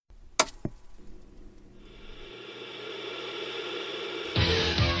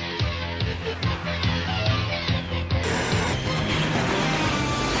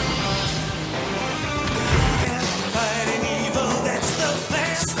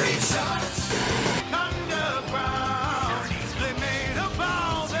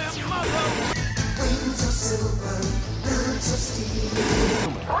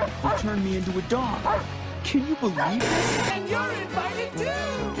turn me into a dog. Can you believe it? And you're invited too!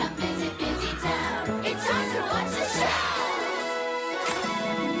 Come visit Busy Town. It's time to watch the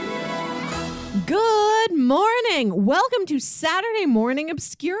show! Good morning. Welcome to Saturday Morning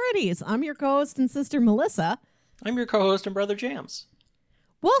Obscurities. I'm your co-host and sister, Melissa. I'm your co-host and brother, Jams.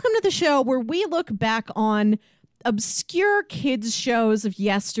 Welcome to the show where we look back on obscure kids shows of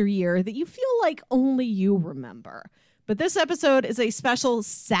yesteryear that you feel like only you remember. But this episode is a special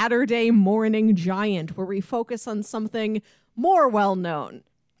Saturday Morning Giant where we focus on something more well-known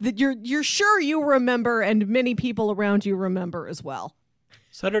that you're sure you remember and many people around you remember as well.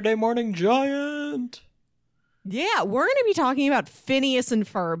 Saturday Morning Giant! Yeah, we're going to be talking about Phineas and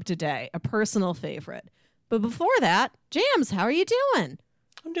Ferb today, a personal favorite. But before that, Jams, how are you doing?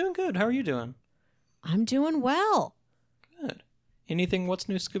 I'm doing good. How are you doing? I'm doing well. Good. Anything What's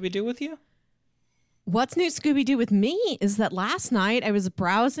New Scooby-Doo with you? What's New Scooby-Doo with me is that last night I was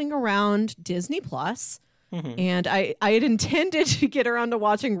browsing around Disney Plus, and I had intended to get around to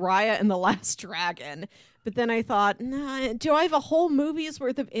watching Raya and the Last Dragon, but then I thought, nah, do I have a whole movie's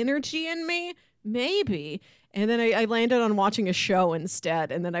worth of energy in me? Maybe. And then I landed on watching a show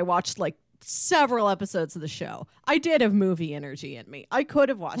instead, and then I watched like several episodes of the show. I did have movie energy in me. I could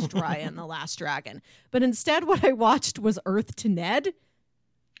have watched Raya and the Last Dragon, but instead what I watched was Earth to Ned.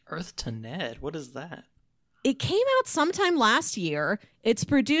 Earth to Ned? What is that? It came out sometime last year. It's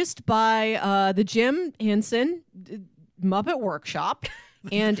produced by the Jim Henson Muppet Workshop.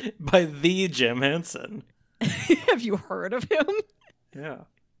 And By the Jim Henson. have you heard of him? Yeah.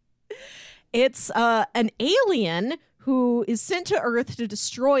 It's an alien who is sent to Earth to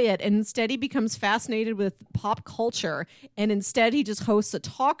destroy it, and instead he becomes fascinated with pop culture, and instead he just hosts a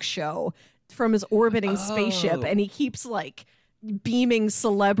talk show from his orbiting spaceship, and he keeps like beaming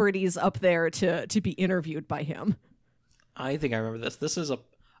celebrities up there to be interviewed by him. I think I remember this. This is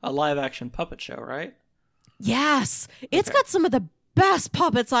a live-action puppet show, right? Yes, it's got some of the best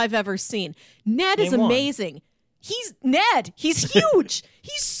puppets I've ever seen. Ned is Name one. amazing. He's Ned. He's huge.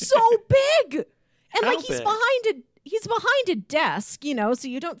 He's so big, and How like he's big? behind a desk, you know, so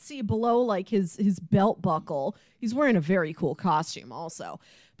you don't see below like his belt buckle. He's wearing a very cool costume, also.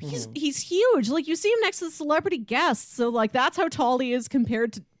 But he's huge. Like you see him next to the celebrity guests, so like that's how tall he is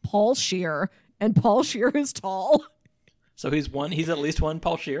compared to Paul Scheer, and Paul Scheer is tall. So he's at least one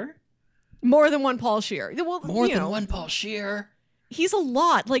Paul Scheer? More than one Paul Scheer. Well, More you than know, one Paul Scheer? he's a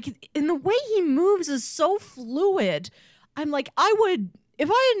lot. Like, and the way he moves is so fluid. I'm like, I would, if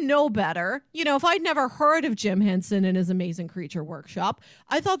I had known better, you know, if I'd never heard of Jim Henson and his Amazing Creature Workshop,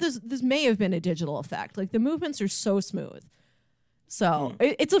 I thought this may have been a digital effect. Like, the movements are so smooth. So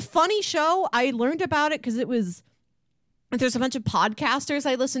it's a funny show. I learned about it because there's a bunch of podcasters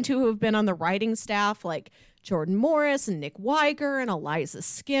I listen to who have been on the writing staff, like Jordan Morris and Nick Weiger and Eliza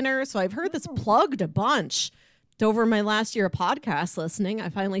Skinner. So I've heard this plugged a bunch. Over my last year of podcast listening, I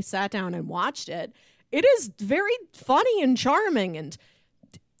finally sat down and watched it. It is very funny and charming, and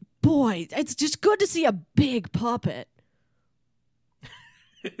boy, it's just good to see a big puppet.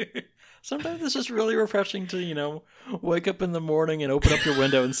 Sometimes it's just really refreshing to, you know, wake up in the morning and open up your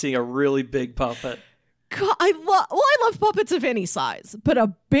window and see a really big puppet. God, I love puppets of any size, but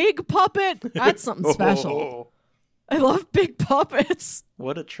a big puppet, that's something special. Oh, I love big puppets.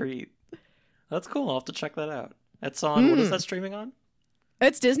 what a treat. That's cool. I'll have to check that out. That's on, what is that streaming on?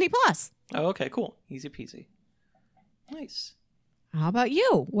 It's Disney Plus. Oh, okay, cool. Easy peasy. Nice. How about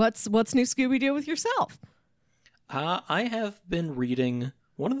you? What's new Scooby-Doo with yourself? I have been reading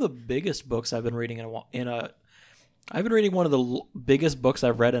one of the biggest books I've been reading I've been reading one of the biggest books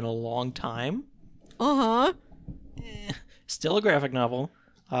I've read in a long time. Uh-huh. Still a graphic novel.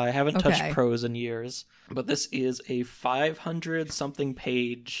 I haven't touched Okay. prose in years, but this is a 500-something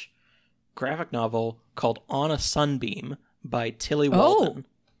page graphic novel called On a Sunbeam by Tilly Walden.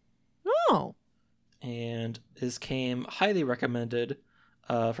 Oh. And this came highly recommended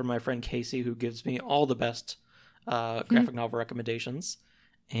from my friend Casey, who gives me all the best graphic novel recommendations.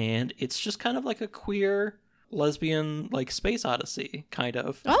 And it's just kind of like a queer lesbian like space odyssey, kind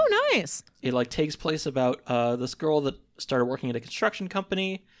of. Oh, nice. It like takes place about this girl that started working at a construction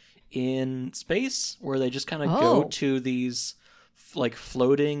company in space, where they just kind of go to these like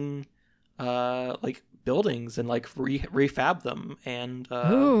floating like buildings and like refab them and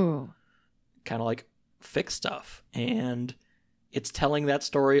Ooh. kind of like fix stuff. And it's telling that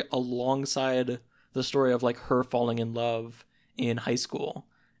story alongside the story of like her falling in love in high school.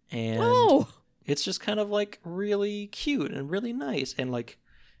 And it's just kind of like really cute and really nice. And like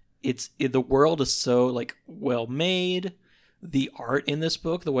the world is so like well made. The art in this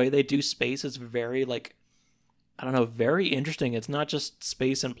book, the way they do space is very like I don't know, very interesting. It's not just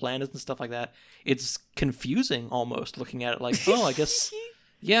space and planets and stuff like that. It's confusing almost looking at it like, oh, I guess,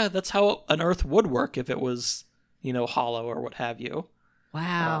 yeah, that's how an Earth would work if it was, hollow or what have you.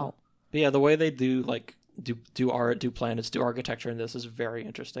 Wow. But yeah, the way they do art, do planets, do architecture in this is very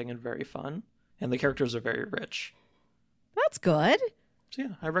interesting and very fun. And the characters are very rich. That's good. So yeah,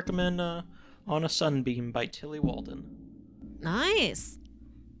 I recommend On a Sunbeam by Tilly Walden. Nice.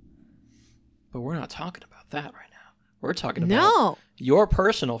 But we're not talking about that right now. We're talking about your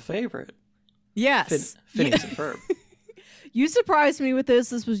personal favorite. Yes. Phineas and Ferb. You surprised me with this.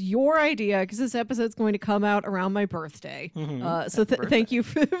 This was your idea because this episode's going to come out around my birthday. Mm-hmm. So thank you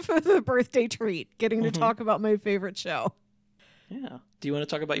for the birthday treat, getting to talk about my favorite show. Yeah. Do you want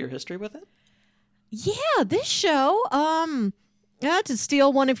to talk about your history with it? Yeah, this show, to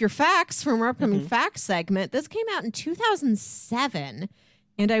steal one of your facts from our upcoming facts segment, this came out in 2007,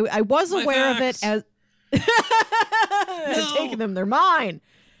 and I was aware of it as... I'm taking them, they're mine.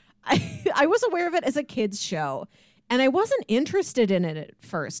 I was aware of it as a kid's show, and I wasn't interested in it at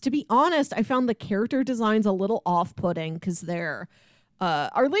first. To be honest, I found the character designs a little off-putting because they're...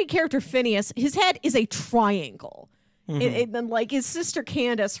 our lead character, Phineas, his head is a triangle. And then, like, his sister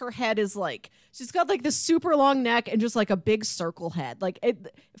Candace, her head is like, she's got like this super long neck and just like a big circle head. Like,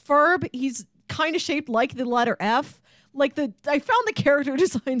 Ferb, he's kind of shaped like the letter F. Like, I found the character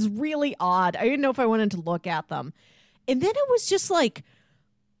designs really odd. I didn't know if I wanted to look at them. And then it was just like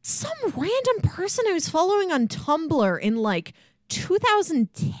some random person I was following on Tumblr in like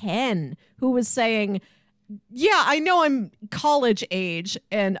 2010 who was saying, yeah, I know I'm college age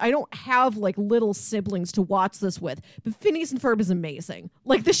and I don't have like little siblings to watch this with, but Phineas and Ferb is amazing.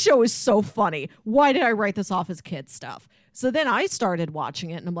 Like, the show is so funny. Why did I write this off as kid stuff? So then I started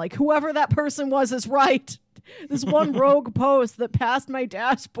watching it and I'm like, whoever that person was is right. This one rogue post that passed my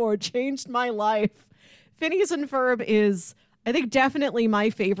dashboard changed my life. Phineas and Ferb is, I think, definitely my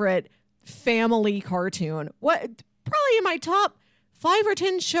favorite family cartoon. Probably in my top 5 or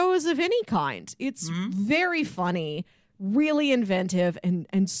 10 shows of any kind. It's very funny, really inventive,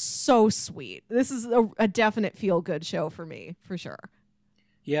 and so sweet. This is a definite feel-good show for me, for sure.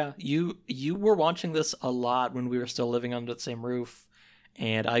 Yeah, you were watching this a lot when we were still living under the same roof,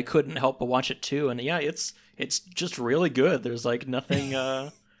 and I couldn't help but watch it too. And yeah, it's just really good. There's like nothing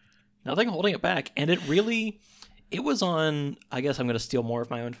nothing holding it back, and it was on. I guess I'm going to steal more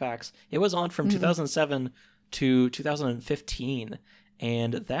of my own facts. It was on from 2007 to 2015,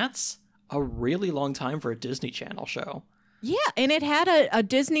 and that's a really long time for a Disney Channel show. Yeah, and it had a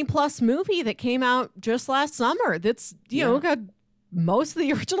Disney Plus movie that came out just last summer that's got most of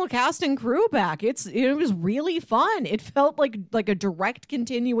the original cast and crew back. It was really fun. It felt like a direct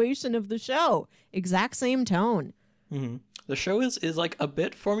continuation of the show. Exact same tone. Mm-hmm. The show is like a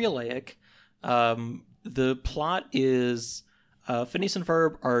bit formulaic. The plot is Phineas and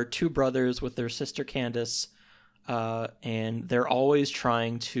Ferb are two brothers with their sister Candace. And they're always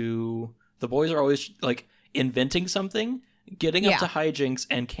the boys are always like inventing something, getting up to hijinks,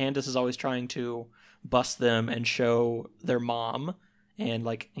 and Candace is always trying to bust them and show their mom and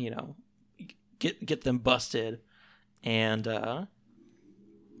get them busted. And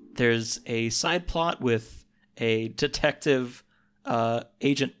there's a side plot with a detective,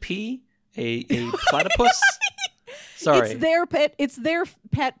 Agent P, a platypus. Sorry. It's their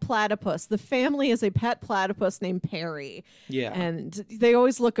pet platypus. The family is a pet platypus named Perry. Yeah. And they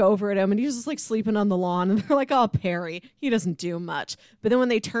always look over at him and he's just like sleeping on the lawn and they're like, oh, Perry, he doesn't do much. But then when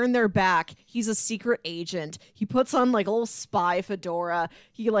they turn their back, he's a secret agent. He puts on like a little spy fedora.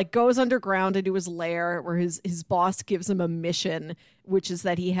 He like goes underground into his lair where his boss gives him a mission, which is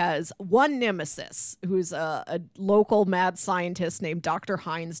that he has one nemesis who's a local mad scientist named Dr.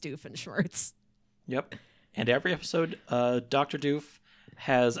 Heinz Doofenshmirtz. Yep. And every episode, Dr. Doof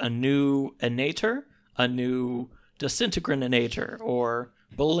has a new innator, a new disintegrinator, or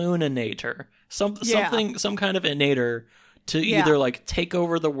ballooninator. Some kind of innator to either like take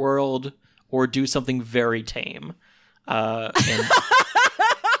over the world or do something very tame.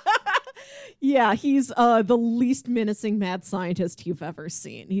 Yeah, he's the least menacing mad scientist you've ever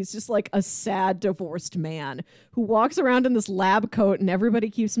seen. He's just like a sad divorced man who walks around in this lab coat and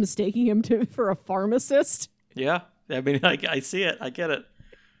everybody keeps mistaking him for a pharmacist. Yeah, I mean, I see it. I get it.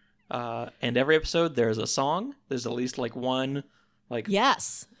 And every episode there's a song. There's at least like one, like...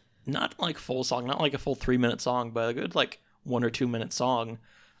 Yes. Not like full song, not like a full 3-minute song, but a good like 1 or 2 minute song.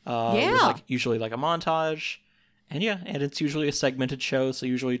 Yeah. With, like, usually like a montage. And and it's usually a segmented show, so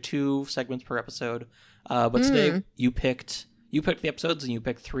usually 2 segments per episode. But today you picked the episodes and you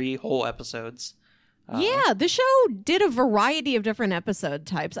picked 3 whole episodes. Yeah, the show did a variety of different episode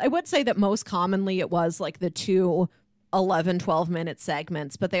types. I would say that most commonly it was like the 2 11, 12-minute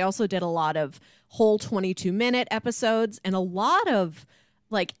segments, but they also did a lot of whole 22-minute episodes and a lot of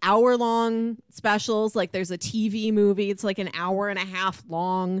like hour-long specials. Like there's a TV movie, it's like an hour and a half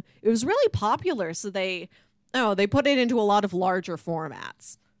long. It was really popular, so they put it into a lot of larger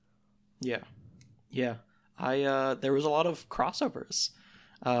formats. Yeah. There was a lot of crossovers.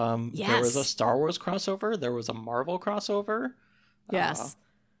 Yes. There was a Star Wars crossover. There was a Marvel crossover. Yes.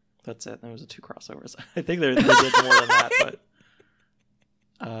 That's it. There was 2 crossovers. I think they did more than that,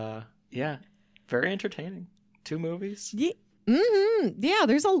 but yeah, very entertaining. 2 movies. Yeah. Mm-hmm. Yeah,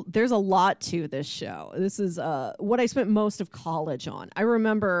 there's a lot to this show. This is what I spent most of college on. I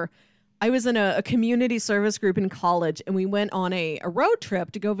remember I was in a community service group in college, and we went on a road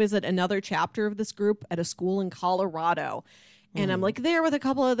trip to go visit another chapter of this group at a school in Colorado. And I'm like there with a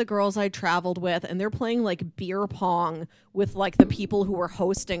couple of the girls I traveled with, and they're playing like beer pong with like the people who were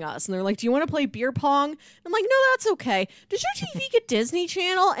hosting us. And they're like, "Do you want to play beer pong?" I'm like, "No, that's okay. Does your TV get Disney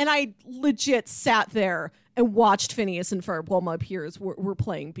Channel?" And I legit sat there and watched Phineas and Ferb while my peers were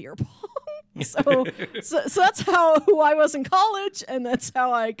playing beer pong. so that's who I was in college, and that's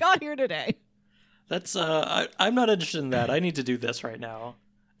how I got here today. That's I'm not interested in that. I need to do this right now.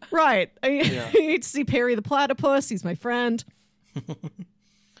 Right. I need to see Perry the Platypus. He's my friend.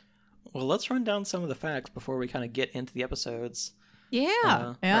 Well, let's run down some of the facts before we kind of get into the episodes.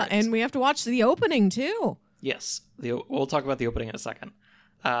 Yeah. Right. And we have to watch the opening too. Yes. We'll talk about the opening in a second.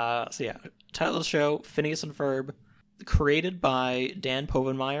 Title of the show, Phineas and Ferb, created by Dan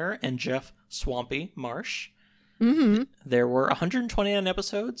Povenmire and Jeff Swampy Marsh. Mm-hmm. There were 129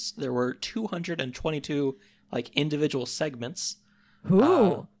 episodes. There were 222 like individual segments.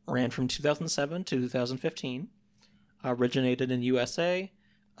 Ooh. Ran from 2007 to 2015. Originated in USA.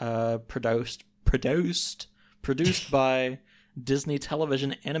 Produced by Disney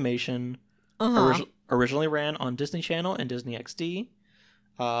Television Animation. Originally ran on Disney Channel and Disney XD.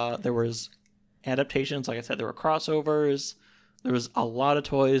 There was adaptations. Like I said, there were crossovers. There was a lot of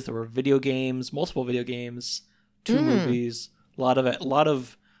toys. There were video games, multiple video games, 2 movies. A lot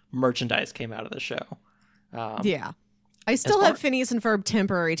of merchandise came out of the show. Yeah. I still have Phineas and Ferb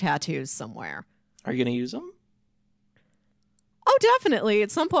temporary tattoos somewhere. Are you going to use them? Oh, definitely. At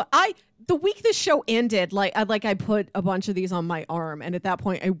some point, the week this show ended, I put a bunch of these on my arm, and at that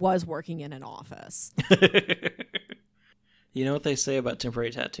point, I was working in an office. You know what they say about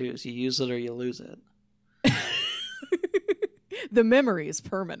temporary tattoos? You use it or you lose it. The memory is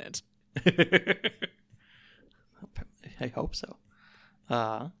permanent. I hope so.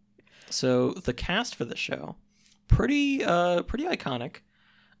 So the cast for the show, pretty iconic.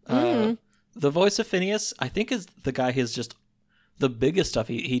 The voice of Phineas, I think, is the guy who's just the biggest stuff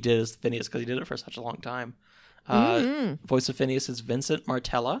he did is Phineas because he did it for such a long time. Voice of Phineas is Vincent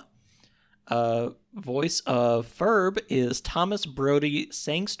Martella. Voice of Ferb is Thomas Brody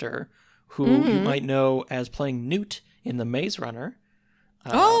Sangster, who you might know as playing Newt in The Maze Runner.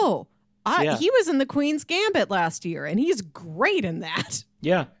 He was in The Queen's Gambit last year, and he's great in that.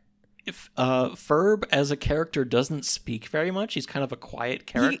 Yeah. If Ferb as a character doesn't speak very much, he's kind of a quiet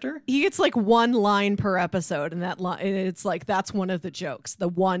character. He gets like 1 line per episode, and it's like that's one of the jokes, the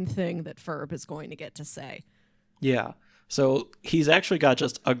one thing that Ferb is going to get to say. Yeah. So he's actually got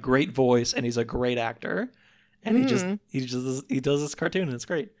just a great voice, and he's a great actor, and he does this cartoon, and it's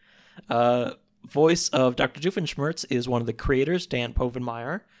great. Voice of Dr. Doofenshmirtz is one of the creators, Dan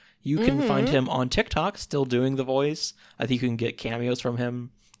Povenmire. You can find him on TikTok, still doing the voice. I think you can get cameos from him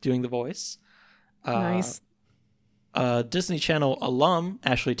doing the voice. Nice. Disney Channel alum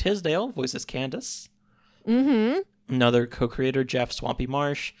Ashley Tisdale voices Candace. Another co-creator, Jeff Swampy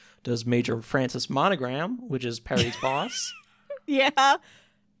Marsh, does Major Francis Monogram, which is Perry's boss. Yeah.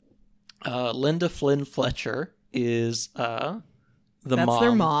 Linda Flynn Fletcher is the That's mom.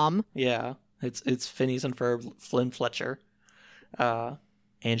 their mom. Yeah, it's Phineas and Ferb Flynn Fletcher.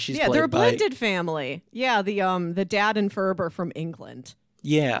 And she's they're a played by... blended family. Yeah, the dad and Ferb are from England.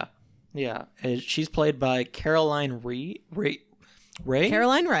 Yeah. And she's played by Caroline Ray?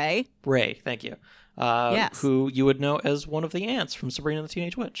 Caroline Ray. Ray, thank you. Yes. Who you would know as one of the aunts from Sabrina the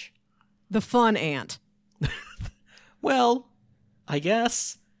Teenage Witch. The fun aunt. Well, I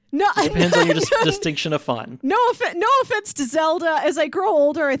guess. No, Depends on your distinction of fun. No offense to Zelda. As I grow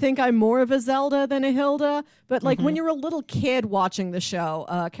older, I think I'm more of a Zelda than a Hilda. But when you're a little kid watching the show,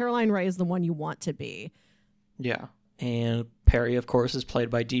 Caroline Ray is the one you want to be. Yeah. And Perry, of course, is played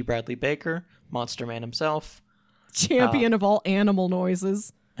by D. Bradley Baker, Monster Man himself. Champion of all animal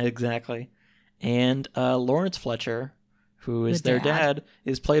noises. Exactly. And Lawrence Fletcher, who is The their dad. dad,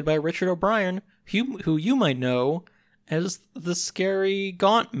 is played by Richard O'Brien, who you might know as the scary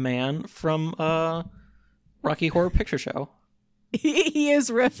gaunt man from Rocky Horror Picture Show. He is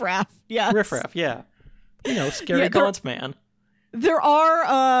Riff Raff. Yes. Riff Raff, yeah. Scary Yeah, gaunt man. There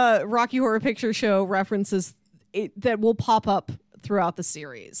are Rocky Horror Picture Show references that will pop up throughout the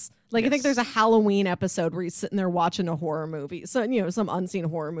series. Like, I think Yes. there's a Halloween episode where he's sitting there watching a horror movie. So, some unseen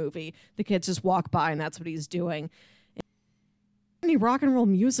horror movie. The kids just walk by and that's what he's doing. Any rock and roll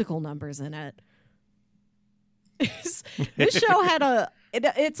musical numbers in it. This show had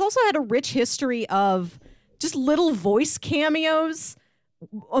it's also had a rich history of just little voice cameos.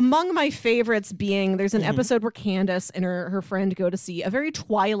 Among my favorites being there's an episode where Candace and her friend go to see a very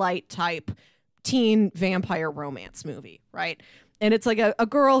Twilight type teen vampire romance movie, right? And it's like a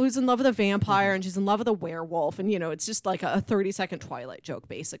girl who's in love with a vampire and she's in love with a werewolf. And, it's just like a 30-second Twilight joke,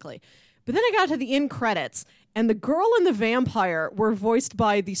 basically. But then I got to the end credits, and the girl and the vampire were voiced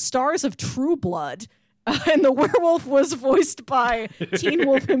by the stars of True Blood, and the werewolf was voiced by Teen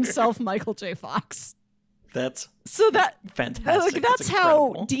Wolf himself, Michael J. Fox. That's That's fantastic. That's how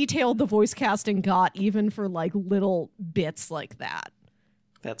incredible. detailed the voice casting got, even for like little bits like that.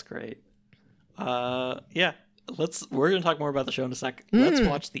 That's great. Yeah. We're gonna talk more about the show in a sec. Let's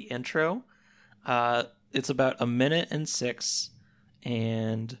watch the intro. It's about 1:06,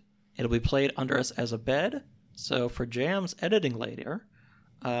 and it'll be played under us as a bed. So for Jam's editing later,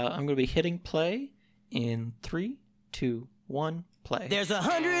 I'm gonna be hitting play in 3, 2, 1, play. There's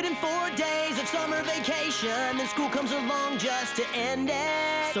 104 days of summer vacation, and school comes along just to end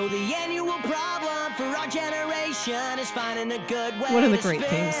it. So the annual problem for our generation is finding a good way One of the to great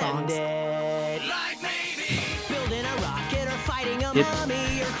theme spend songs. it. Like maybe building a rocket or fighting a It-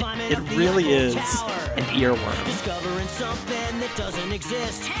 mummy or climbing It up the really Eiffel is Tower. an earworm. Discovering something that doesn't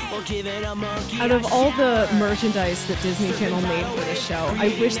exist, or giving a monkey Out a of all the shower. merchandise that Disney Channel made for the show, I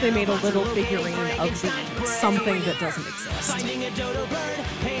wish they made a little figurine of the something that doesn't exist. Finding a dodo bird,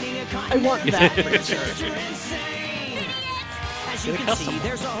 painting a I want that for sure. insane. As you Get a can custom see, one.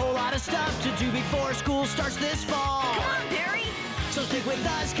 there's a whole lot of stuff to do before school starts this fall. Come on, Barry. So stick with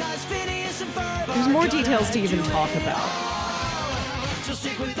us, cause Phineas and Ferb There's are more gonna details to even do talk it about. all. So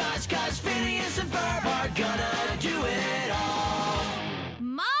stick with us, cause Phineas and Ferb are gonna do it all.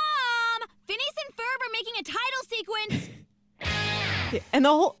 Mom! Phineas and Ferb are making a title sequence. And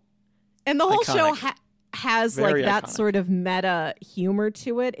the whole show Iconic. has Very like that iconic. sort of meta humor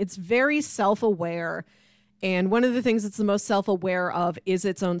to it. It's very self-aware. And one of the things it's the most self-aware of is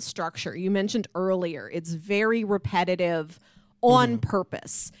its own structure. You mentioned earlier, it's very repetitive on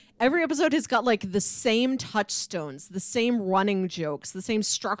purpose. Every episode has got like the same touchstones, the same running jokes, the same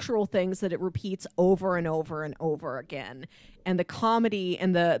structural things that it repeats over and over and over again. And the comedy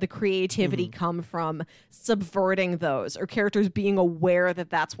and the creativity come from subverting those, or characters being aware that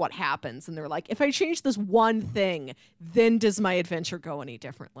that's what happens. And they're like, if I change this one thing, then does my adventure go any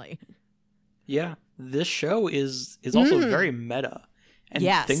differently? Yeah, this show is also very meta and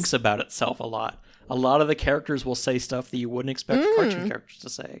Yes. thinks about itself a lot. A lot of the characters will say stuff that you wouldn't expect cartoon characters to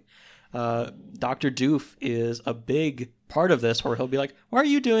say. Dr. Doof is a big part of this, where he'll be like, "Why are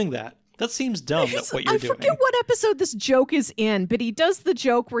you doing that? That seems dumb. What you're I doing." forget what episode this joke is in, but he does the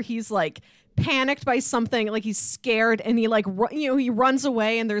joke where he's like panicked by something, like he's scared, and he like he runs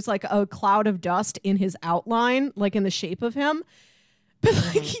away, and there's like a cloud of dust in his outline, like in the shape of him. But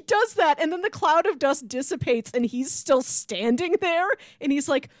like he does that, and then the cloud of dust dissipates, and he's still standing there, and he's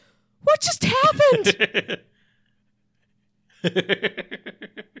like, "What just happened?"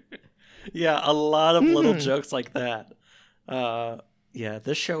 Yeah, a lot of little jokes like that. Yeah,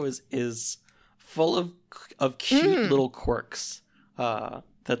 this show is full of cute little quirks that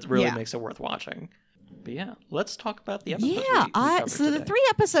really Yeah. makes it worth watching. But yeah, let's talk about the episodes. Yeah, we covered so the today. 3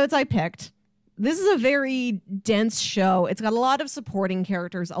 episodes I picked. This is a very dense show. It's got a lot of supporting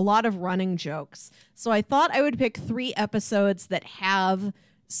characters, a lot of running jokes. So I thought I would pick 3 episodes that have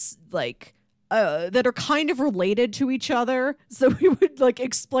that are kind of related to each other. So we would like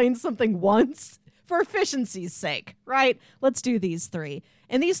explain something once for efficiency's sake, right? Let's do these 3.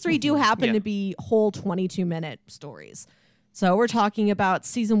 And these 3 do happen Yeah. to be whole 22-minute stories. So we're talking about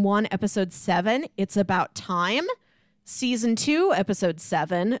season 1, episode 7. It's about time. Season 2, episode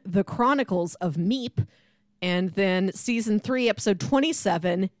 7, The Chronicles of Meep. And then season 3, episode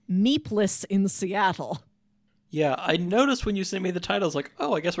 27, Meepless in Seattle. Yeah, I noticed when you sent me the titles, like,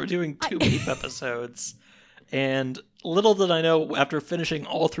 oh, I guess we're doing 2 Meep episodes. And little did I know, after finishing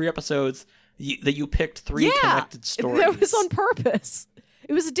all 3 episodes, that you picked 3 connected stories. That was on purpose.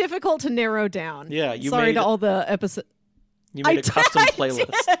 It was difficult to narrow down. Yeah, you Sorry made- to all the episode. You made a custom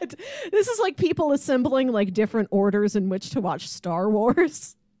playlist. Did. This is like people assembling like different orders in which to watch Star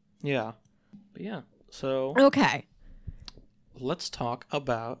Wars. Yeah. But yeah. So Okay. let's talk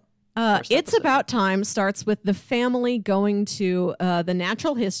about It's episode. About Time starts with the family going to the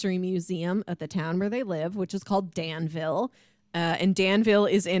Natural History Museum at the town where they live, which is called Danville. And Danville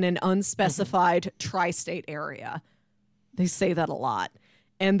is in an unspecified tri-state area. They say that a lot.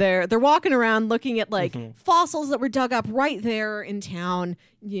 And they're walking around looking at like fossils that were dug up right there in town,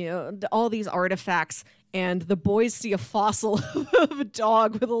 you know, all these artifacts. And the boys see a fossil of a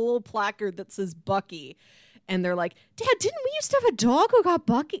dog with a little placard that says Bucky. And they're like, Dad, didn't we used to have a dog who got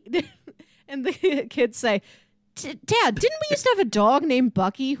Bucky? And the kids say, Dad, didn't we used to have a dog named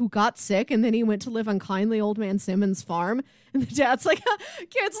Bucky who got sick and then he went to live on kindly old man Simmons' farm? And the dad's like,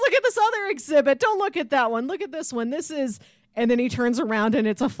 kids, look at this other exhibit. Don't look at that one. Look at this one. This is... And then he turns around and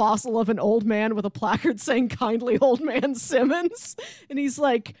it's a fossil of an old man with a placard saying kindly old man Simmons. And he's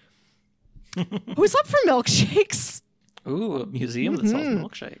like, who's up for milkshakes? Ooh, a museum that sells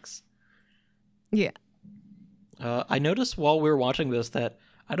milkshakes. Yeah. I noticed while we were watching this that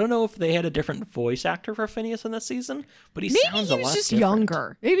I don't know if they had a different voice actor for Phineas in this season, but he Maybe sounds he a was lot just different.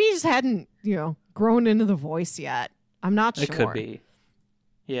 younger. Maybe he just hadn't, grown into the voice yet. I'm not sure. It could be.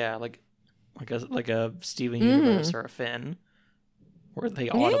 Yeah, like a Steven Universe or a Finn, where they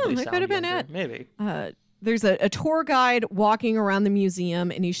audibly that sound could have been younger. it. Maybe. There's a tour guide walking around the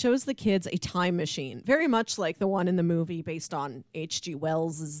museum, and he shows the kids a time machine, very much like the one in the movie based on H.G.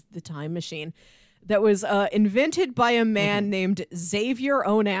 Wells' The Time Machine, that was invented by a man named Xavier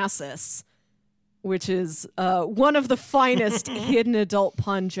Onassis, which is one of the finest hidden adult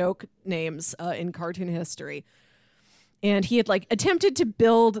pun joke names in cartoon history. And he had like attempted to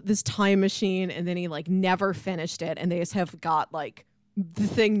build this time machine, and then he like never finished it, and they just have got like the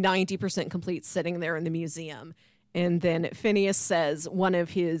thing 90% complete sitting there in the museum. And then Phineas says one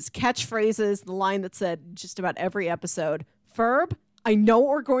of his catchphrases, the line that said just about every episode, Ferb, I know what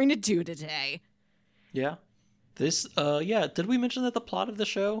we're going to do today. Yeah. This, did we mention that the plot of the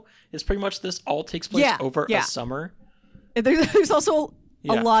show is pretty much this all takes place over a summer? And there's also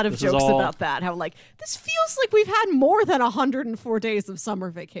a lot of this is jokes all- about that. How like, this feels like we've had more than 104 days of summer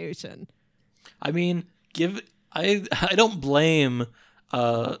vacation. I mean, I don't blame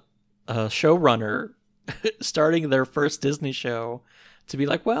a showrunner starting their first Disney show to be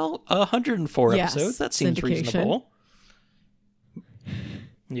like, well, 104 Yes, episodes, that seems syndication. reasonable.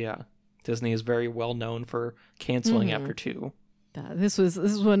 Yeah. Disney is very well known for canceling after 2. This was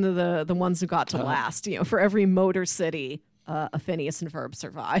one of the ones who got to last. For every Motor City, a Phineas and Ferb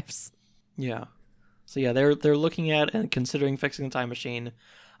survives. Yeah. So yeah, they're looking at and considering fixing the time machine.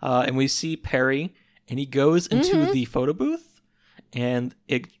 And we see Perry, and he goes into the photo booth, and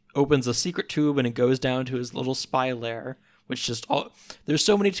it opens a secret tube, and it goes down to his little spy lair, which there's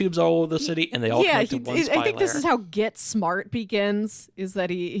so many tubes all over the city, and they all connect to one spy lair. I think this is how Get Smart begins, is that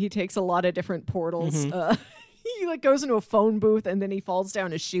he takes a lot of different portals. He like goes into a phone booth, and then he falls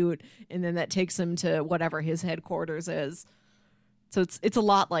down a chute, and then that takes him to whatever his headquarters is. So it's a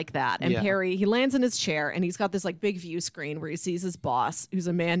lot like that. And Perry, he lands in his chair, and he's got this like big view screen where he sees his boss, who's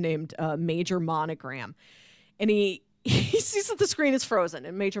a man named Major Monogram. And he sees that the screen is frozen,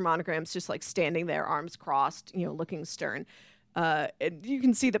 and Major Monogram's just like standing there, arms crossed, looking stern. And you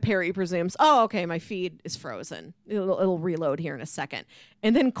can see that Perry presumes, oh, okay, my feed is frozen. It'll reload here in a second.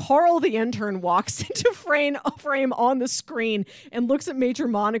 And then Carl, the intern, walks into frame on the screen and looks at Major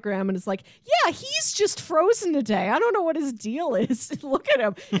Monogram and is like, yeah, he's just frozen today. I don't know what his deal is. Look at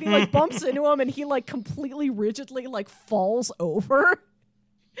him. And he like bumps into him, and he like completely rigidly like falls over.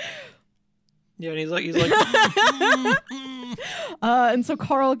 Yeah, and he's like, And so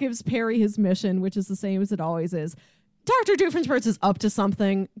Carl gives Perry his mission, which is the same as it always is. Dr. Doofenshmirtz is up to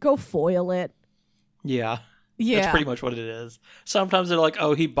something. Go foil it. yeah. Yeah. That's pretty much what it is. Sometimes they're like,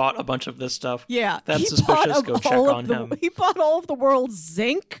 oh, he bought a bunch of this stuff. Yeah. That's he suspicious. bought Go check all of on the- him. He bought all of the world's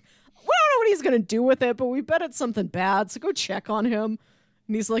zinc. We don't know what he's going to do with it, but we bet it's something bad, so go check on him.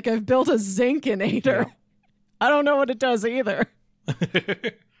 And he's like, I've built a Zinkinator. Yeah. I don't know what it does either.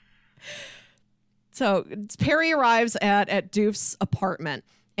 So Perry arrives at Doof's apartment,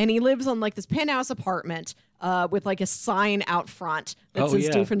 and he lives on like this penthouse apartment with like a sign out front that says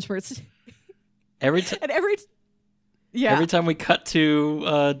Doofenshmirtz. Every time we cut to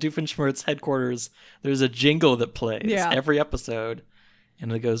Doofenshmirtz headquarters, there's a jingle that plays every episode,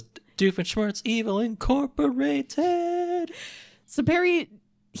 and it goes, Doofenshmirtz Evil Incorporated. So Perry,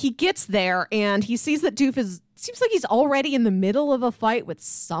 he gets there, and he seems like he's already in the middle of a fight with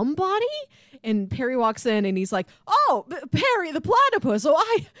somebody, And Perry walks in and he's like, oh, Perry the platypus. Oh,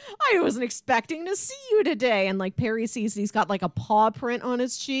 I wasn't expecting to see you today. And like Perry sees he's got like a paw print on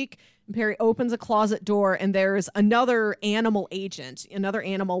his cheek. And Perry opens a closet door and there's another animal agent, another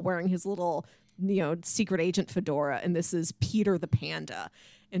animal wearing his little, secret agent fedora. And this is Peter the panda.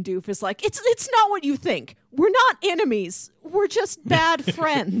 And Doof is like, it's not what you think. We're not enemies. We're just bad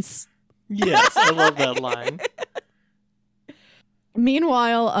friends. Yes, I love that line.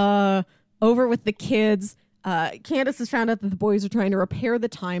 Meanwhile, over with the kids, Candace has found out that the boys are trying to repair the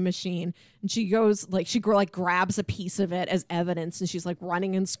time machine. And she goes, she grabs a piece of it as evidence. And she's like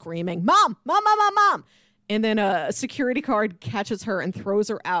running and screaming, Mom, Mom, Mom, Mom, Mom. And then a security guard catches her and throws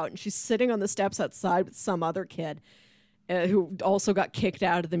her out. And she's sitting on the steps outside with some other kid. Who also got kicked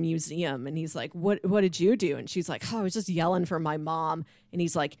out of the museum. And he's like, what did you do? And she's like, I was just yelling for my mom. And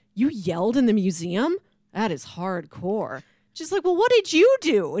he's like, you yelled in the museum? That is hardcore. She's like, well, what did you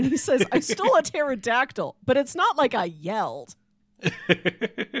do? And he says, I stole a pterodactyl, but it's not like I yelled.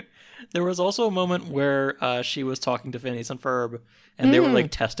 There was also a moment where she was talking to Phineas and Ferb, and they were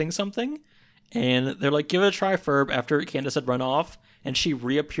testing something. And they're like, give it a try, Ferb, after Candace had run off. And she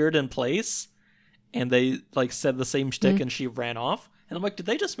reappeared in place. And they said the same shtick and she ran off. And I'm like, did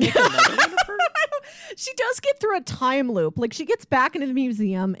they just make another one of her? She does get through a time loop. She gets back into the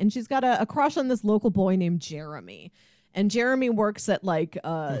museum and she's got a crush on this local boy named Jeremy. And Jeremy works at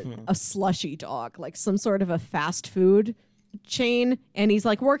a slushy dog, some sort of a fast food chain. And he's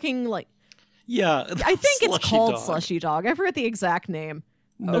working Yeah. I think it's called dog. Slushy Dog. I forget the exact name.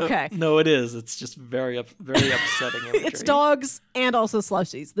 No, okay. No, it is. It's just very upsetting imagery. It's dogs and also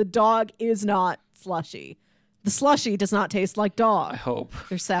slushies. The dog is not slushy. The slushy does not taste like dog. I hope.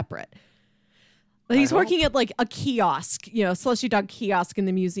 They're separate. He's working at a kiosk, slushy dog kiosk in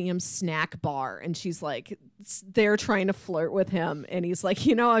the museum snack bar. And she's they're trying to flirt with him. And he's like,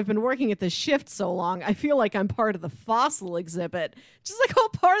 I've been working at this shift so long. I feel like I'm part of the fossil exhibit. She's like, oh,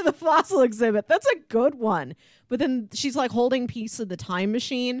 part of the fossil exhibit. That's a good one. But then she's holding piece of the time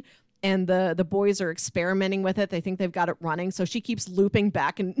machine and the boys are experimenting with it. They think they've got it running. So she keeps looping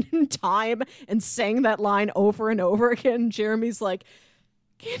back in time and saying that line over and over again. Jeremy's like,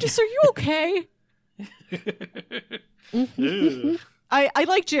 Candace, are you okay? I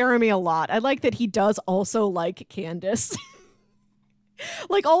like Jeremy a lot. I like that he does also like Candace.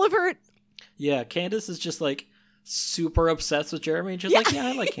 Oliver. Yeah, Candace is just super obsessed with Jeremy. And she's yeah,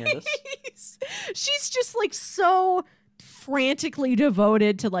 I like Candace. She's just so frantically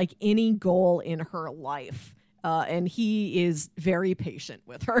devoted to any goal in her life. And he is very patient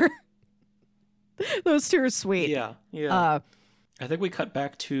with her. Those two are sweet. Yeah. I think we cut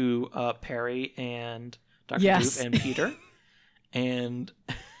back to Perry and Dr. Doof and Peter, and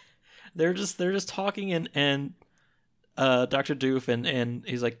they're just talking, and Dr. Doof and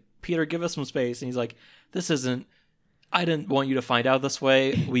he's like, Peter, give us some space, and he's like, I didn't want you to find out this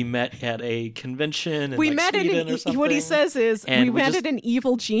way. We met at a convention in Sweden or something. What he says is, we met at an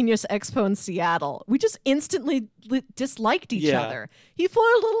Evil Genius Expo in Seattle. We just instantly disliked each other. He foiled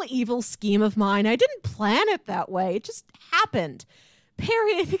a little evil scheme of mine. I didn't plan it that way. It just happened.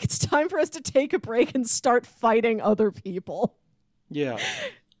 Perry, I think it's time for us to take a break and start fighting other people. Yeah.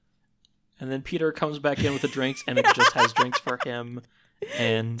 And then Peter comes back in with the drinks, and it just has drinks for him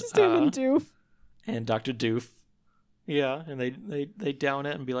and just him and Doof. And Dr. Doof. Yeah, and they down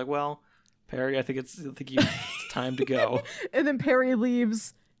it and be like, well, Perry, I think it's time to go. And then Perry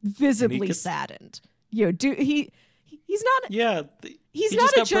leaves visibly saddened. He's not. Yeah, he's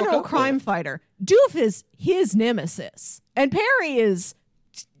not a general crime fighter. Doof is his nemesis, and Perry is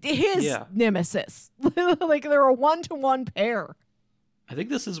his nemesis. They're a 1-to-1 pair. I think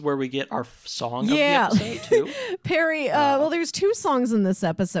this is where we get our song of the episode, too. Perry, there's 2 songs in this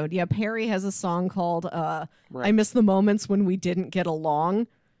episode. Yeah, Perry has a song called I Miss the Moments When We Didn't Get Along.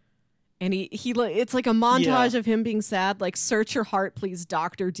 And he it's a montage of him being sad, search your heart, please,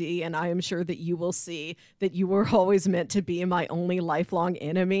 Dr. D, and I am sure that you will see that you were always meant to be my only lifelong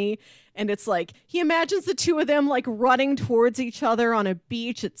enemy. And it's he imagines the two of them running towards each other on a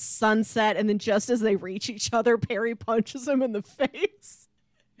beach at sunset, and then just as they reach each other, Perry punches him in the face.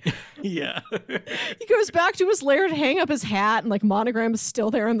 Yeah. He goes back to his lair to hang up his hat, and Monogram is still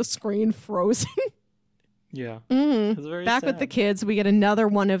there on the screen, frozen. Yeah. Back with the kids, we get another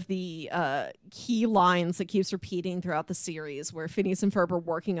one of the key lines that keeps repeating throughout the series, where Phineas and Ferb are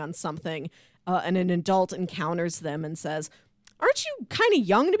working on something, and an adult encounters them and says, aren't you kind of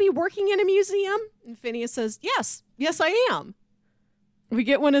young to be working in a museum? And Phineas says, yes, I am. We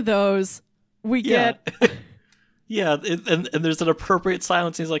get one of those. We get... Yeah, and there's an appropriate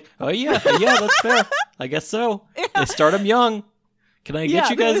silence. He's like, oh, yeah, that's fair. I guess so. Yeah. They start him young. Can I get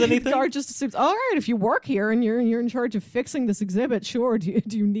you guys the anything? guard just assumes, all right, if you work here and you're in charge of fixing this exhibit, sure. Do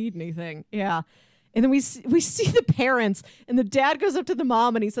you need anything? Yeah. And then we see the parents, and the dad goes up to the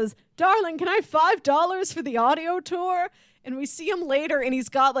mom and he says, "Darling, can I have $5 for the audio tour?" And we see him later, and he's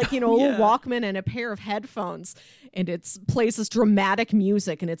got like, a little Walkman and a pair of headphones, and it plays this dramatic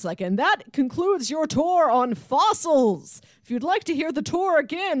music, and it's like, "And that concludes your tour on fossils. If you'd like to hear the tour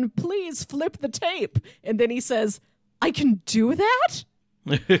again, please flip the tape." And then he says, "I can do that?"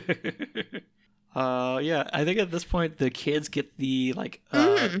 Yeah, I think at this point the kids get the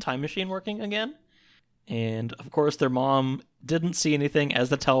time machine working again. And of course, their mom didn't see anything as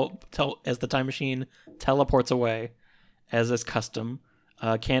the as the time machine teleports away, as is custom.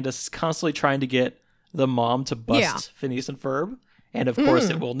 Candace is constantly trying to get the mom to bust Phineas and Ferb, and of course,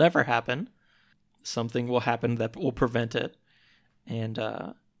 it will never happen. Something will happen that will prevent it, and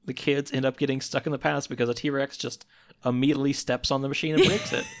the kids end up getting stuck in the past because a T-Rex just immediately steps on the machine and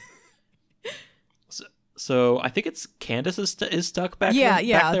breaks it. So I think it's Candace is stuck back there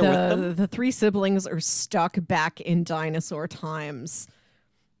with them. The three siblings are stuck back in dinosaur times.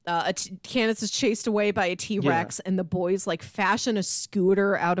 Candace is chased away by a T-Rex, and the boys fashion a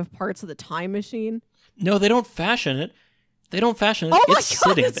scooter out of parts of the time machine. No, they don't fashion it. Oh my it's God,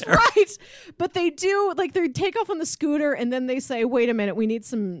 sitting that's there. right. But they do, they take off on the scooter, and then they say, "Wait a minute, we need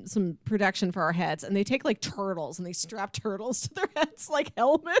some protection for our heads." And they take turtles, and they strap turtles to their heads like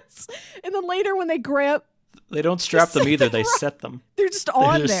helmets. And then later when they grab... They don't strap them either, they set them. They're just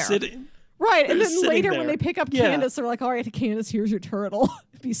on They're there. Sitting. Right, and They're then sitting later there. when they pick up Yeah. Candace, they're like, "All right, Candace, here's your turtle.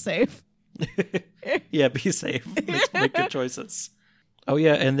 Be safe." Yeah, be safe. Make good choices. Oh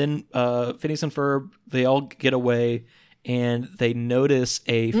yeah, and then Phineas and Ferb, they all get away, and they notice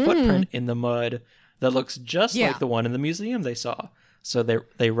a footprint in the mud that looks just like the one in the museum they saw. So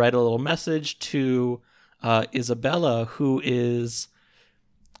they write a little message to Isabella, who is...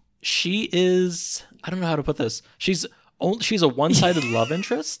 She is... I don't know how to put this. She's a one-sided love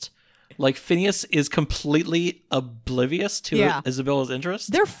interest. Phineas is completely oblivious to Isabella's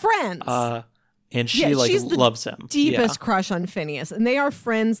interest. They're friends. And she she's the loves him. Deepest crush on Phineas. And they are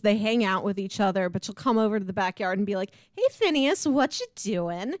friends. They hang out with each other, but she'll come over to the backyard and be like, "Hey, Phineas, what you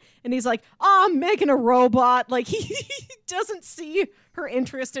doing?" And he's like, "Oh, I'm making a robot." He doesn't see her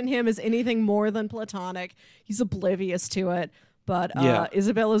interest in him as anything more than platonic. He's oblivious to it. But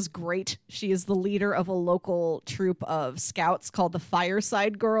Isabella's great. She is the leader of a local troop of scouts called the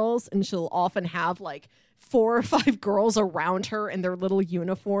Fireside Girls, and she'll often have 4 or 5 girls around her in their little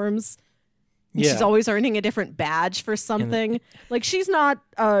uniforms. And she's always earning a different badge for something. She's not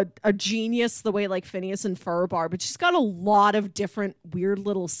a genius the way Phineas and Ferb are, but she's got a lot of different weird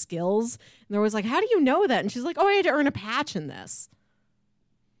little skills. And they're always like, "How do you know that?" And she's like, "Oh, I had to earn a patch in this."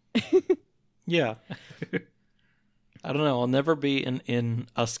 Yeah. I don't know. I'll never be in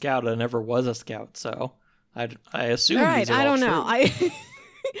a scout. I never was a scout, so I assume All right, these are I all don't know. true.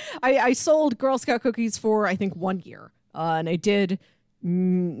 I sold Girl Scout cookies for I think 1 year, and I did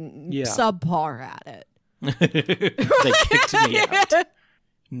subpar at it. They kicked me out.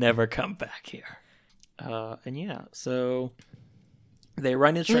 Never come back here. So they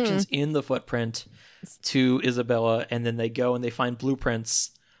write instructions in the footprint to Isabella, and then they go and they find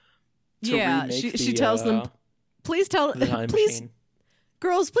blueprints to remake she tells them, "Please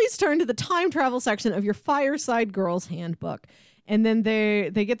girls, please turn to the time travel section of your Fireside Girls handbook." And then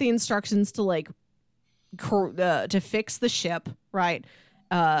they get the instructions to to fix the ship, right?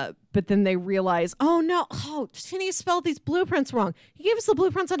 But then they realize, oh no, Phineas spelled these blueprints wrong. He gave us the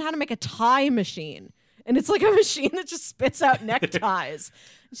blueprints on how to make a tie machine. And it's a machine that just spits out neckties.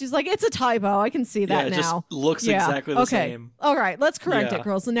 She's like, "It's a typo. I can see that it now." Just looks exactly the same. All right, let's correct it,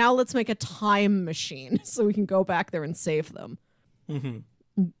 girls. So now let's make a time machine so we can go back there and save them.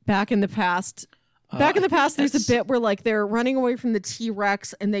 Mm-hmm. Back in the past, there's a bit where they're running away from the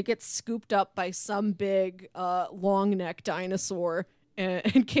T-Rex and they get scooped up by some big long neck dinosaur.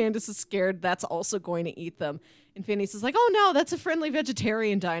 And Candace is scared that's also going to eat them. And Phineas is like, "Oh no, that's a friendly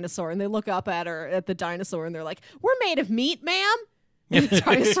vegetarian dinosaur." And they look up at the dinosaur and they're like, "We're made of meat, ma'am." And the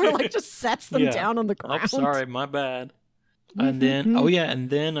dinosaur just sets them down on the ground. Oh, sorry, my bad. And then,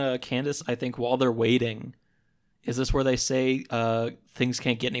 Candace, I think while they're waiting, is this where they say things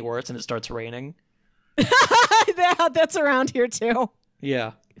can't get any worse and it starts raining? Yeah, that's around here too.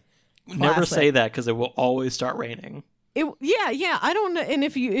 Yeah. Classic. Never say that because it will always start raining. I don't know. And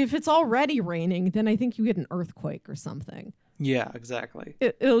if it's already raining, then I think you get an earthquake or something. Yeah, exactly.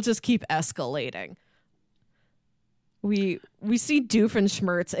 It'll just keep escalating. We see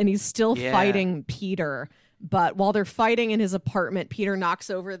Doofenshmirtz and he's still fighting Peter, But while they're fighting in his apartment, Peter knocks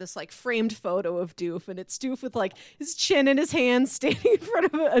over this like framed photo of Doof, and it's Doof with like his chin in his hands standing in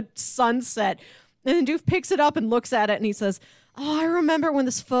front of a sunset. And then Doof picks it up and looks at it, and he says, "Oh, I remember when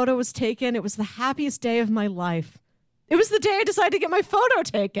this photo was taken. It was the happiest day of my life. It was the day I decided to get my photo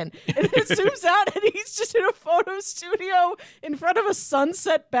taken." And then it zooms out, and he's just in a photo studio in front of a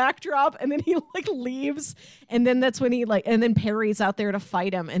sunset backdrop, and then he like leaves. And then that's when and then Perry's out there to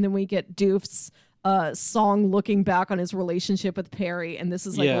fight him. And then we get Doof's song looking back on his relationship with Perry. And this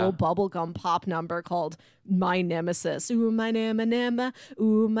is like a little bubblegum pop number called My Nemesis. Ooh, my nema,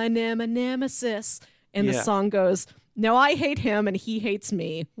 ooh, my nemesis. And the song goes, "Now I hate him and he hates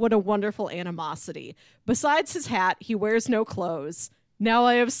me. What a wonderful animosity. Besides his hat, he wears no clothes. Now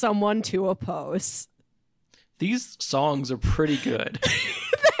I have someone to oppose." These songs are pretty good.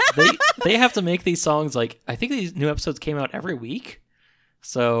 they have to make these songs like, I think these new episodes came out every week.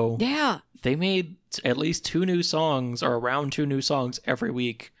 So yeah, they made at least 2 new songs or around 2 new songs every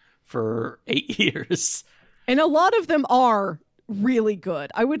week for 8 years. And a lot of them are really good.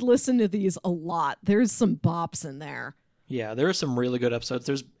 I would listen to these a lot. There's some bops in there. Yeah, there are some really good episodes.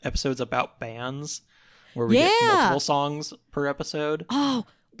 There's episodes about bands where we get multiple songs per episode. Oh,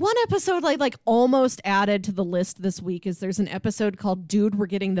 one episode I like almost added to the list this week is there's an episode called Dude, We're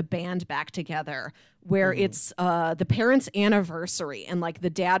Getting the Band Back Together, where it's the parents' anniversary and like the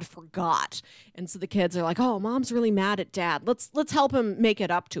dad forgot. And so the kids are like, "Oh, mom's really mad at dad. Let's help him make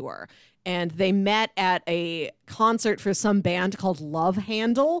it up to her." And they met at a concert for some band called Love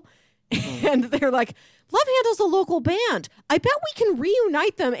Handle. And they're like, "Love Handle's a local band. I bet we can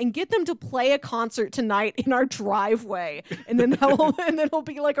reunite them and get them to play a concert tonight in our driveway." And then it'll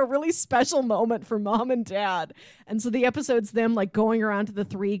be like a really special moment for mom and dad. And so the episode's them like going around to the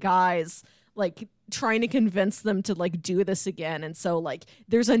 3 guys, like trying to convince them to like do this again. And so like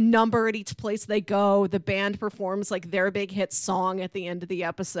there's a number at each place they go. The band performs like their big hit song at the end of the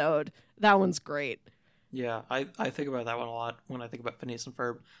episode. That one's great. Yeah, I think about that one a lot when I think about Phineas and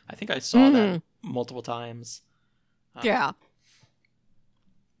Ferb. I think I saw that multiple times. Yeah.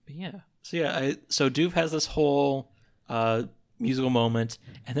 But yeah. So Doof has this whole musical moment,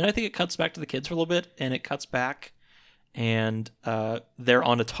 and then I think it cuts back to the kids for a little bit, and it cuts back, and they're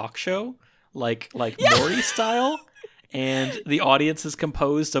on a talk show, like Maury style, and the audience is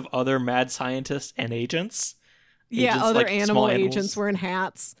composed of other mad scientists and agents. Other like animal agents wearing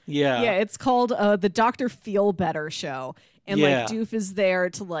hats. Yeah. Yeah, it's called the Dr. Feel Better show. And like Doof is there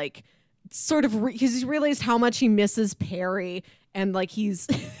to like sort of because he's realized how much he misses Perry, and like he's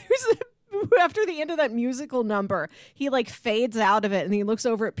after the end of that musical number, he like fades out of it and he looks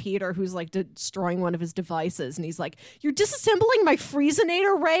over at Peter, who's like destroying one of his devices, and he's like, "You're disassembling my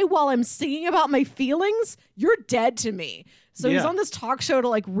Freezenator ray while I'm singing about my feelings? You're dead to me." So he's on this talk show to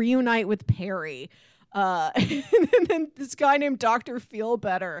like reunite with Perry. And then this guy named Dr. Feel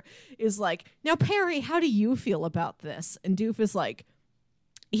Better is like, "Now, Perry, how do you feel about this?" And Doof is like,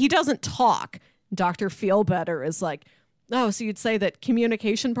 he doesn't talk. Dr. Feel Better is like, "Oh, so you'd say that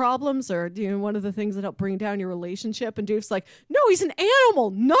communication problems are one of the things that help bring down your relationship?" And Doof's like, "No, he's an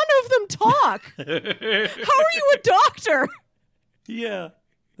animal. None of them talk. How are you a doctor?" Yeah.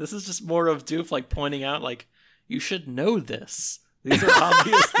 This is just more of Doof like pointing out like, you should know this. These are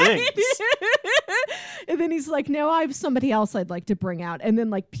obvious things. And then he's like, "No, I have somebody else I'd like to bring out." And then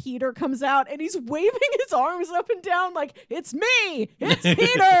like Peter comes out and he's waving his arms up and down like, "It's me! It's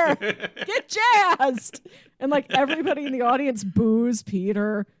Peter! Get jazzed!" And like everybody in the audience boos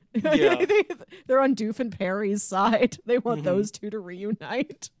Peter. Yeah. They're on Doof and Perry's side. They want those two to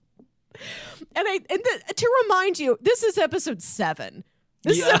reunite. And to remind you, this is episode 7.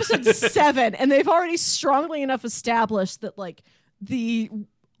 This is episode 7, and they've already strongly enough established that like the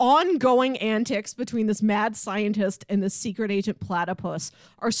ongoing antics between this mad scientist and this secret agent platypus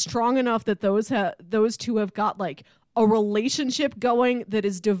are strong enough that those two have got like a relationship going that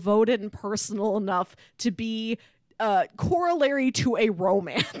is devoted and personal enough to be corollary to a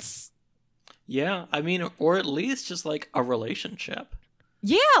romance. Yeah, I mean, or at least just like a relationship.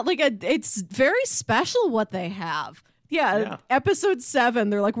 Yeah, like it's very special what they have. Yeah, episode 7,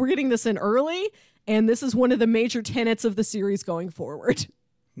 they're like, "We're getting this in early, and this is one of the major tenets of the series going forward."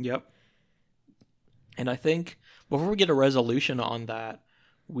 Yep. And I think before we get a resolution on that,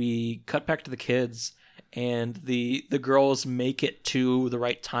 we cut back to the kids, and the girls make it to the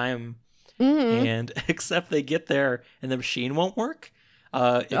right time, and except they get there and the machine won't work.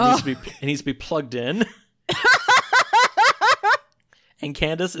 It needs to be plugged in. And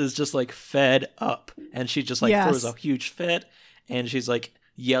Candace is just like fed up, and she just like throws a huge fit, and she's like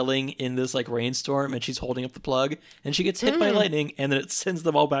yelling in this like rainstorm, and she's holding up the plug, and she gets hit by lightning, and then it sends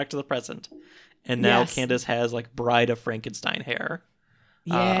them all back to the present. And now Yes. Candace has like Bride of Frankenstein hair.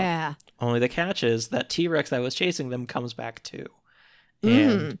 Yeah. Only the catch is that T-Rex that was chasing them comes back too.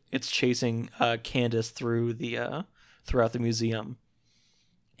 And it's chasing Candace through the throughout the museum.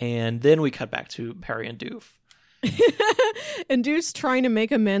 And then we cut back to Perry and Doof. And Dude's trying to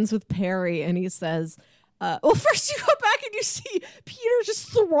make amends with Perry, and he says, well, first you go back and you see Peter just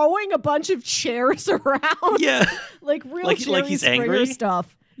throwing a bunch of chairs around. Yeah. Like real Like Jerry he's Springer angry?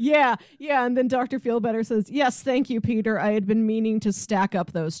 stuff. Yeah. And then Dr. Feelbetter says, yes, thank you, Peter. I had been meaning to stack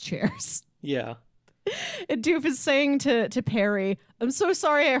up those chairs. Yeah. And Doof is saying to Perry, I'm so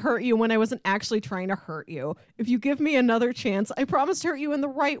sorry I hurt you when I wasn't actually trying to hurt you. If you give me another chance, I promise to hurt you in the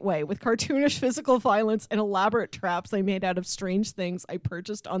right way with cartoonish physical violence and elaborate traps I made out of strange things I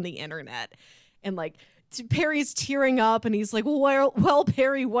purchased on the internet. And like Perry's tearing up and he's like, well,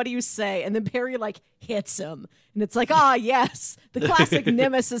 Perry, what do you say? And then Perry like hits him. And it's like, yes, the classic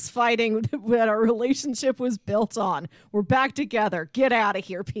nemesis fighting that our relationship was built on. We're back together. Get out of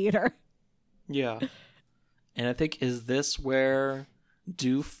here, Peter. Yeah. And I think, is this where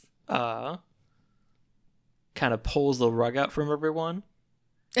Doof kind of pulls the rug out from everyone?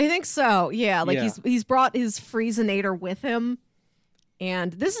 I think so. Yeah, like Yeah. he's brought his Freezinator with him.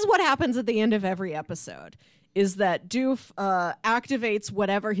 And this is what happens at the end of every episode, is that Doof activates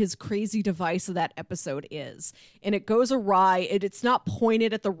whatever his crazy device of that episode is. And it goes awry, it's not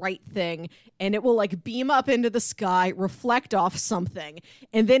pointed at the right thing, and it will like beam up into the sky, reflect off something,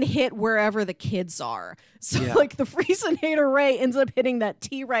 and then hit wherever the kids are. So Yeah. like the Freezinator ray ends up hitting that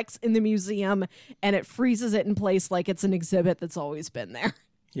T-Rex in the museum, and it freezes it in place like it's an exhibit that's always been there.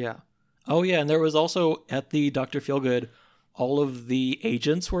 Yeah. Oh, yeah. And there was also at the Dr. Feelgood, all of the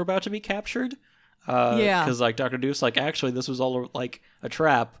agents were about to be captured. Yeah. Because like Dr. Deuce, like, actually, this was all like a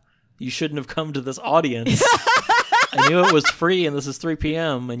trap. You shouldn't have come to this audience. I knew it was free and this is 3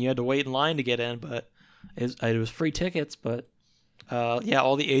 p.m. and you had to wait in line to get in, but it was free tickets. But yeah,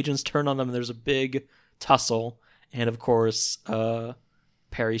 all the agents turn on them and there's a big tussle. And of course,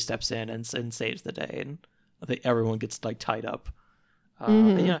 Perry steps in and saves the day. And I think everyone gets like tied up.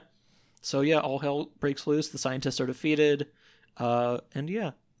 And yeah. So yeah, all hell breaks loose. The scientists are defeated. And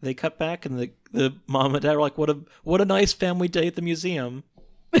yeah, they cut back and the mom and dad are like, what a nice family day at the museum.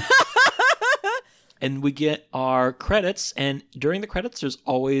 And we get our credits, and during the credits, there's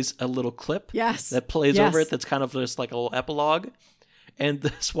always a little clip that plays over it that's kind of just like a little epilogue. And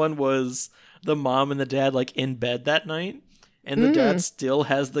this one was the mom and the dad like in bed that night, and the dad still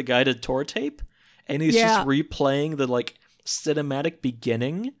has the guided tour tape, and he's just replaying the like cinematic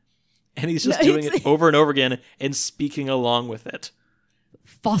beginning, and he's just doing it over and over again and speaking along with it.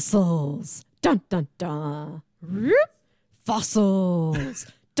 Fossils. Dun dun dun. Roop. Fossils.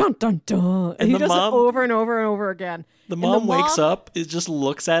 Dun dun dun. And he does it over and over and over again. The mom wakes up, it just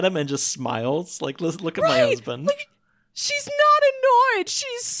looks at him and just smiles. Like, look at my husband. Like, she's not annoyed.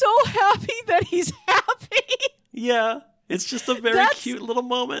 She's so happy that he's happy. Yeah. It's just a very cute little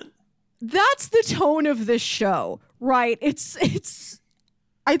moment. That's the tone of this show, right? It's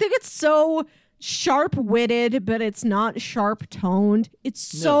I think it's so sharp-witted, but it's not sharp-toned. It's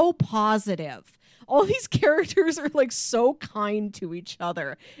so positive. All these characters are like so kind to each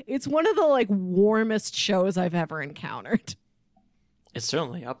other. It's one of the like warmest shows I've ever encountered. It's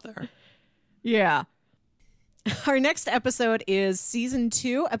certainly up there. Yeah. Our next episode is season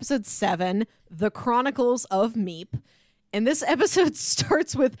 2, episode 7, The Chronicles of Meep. And this episode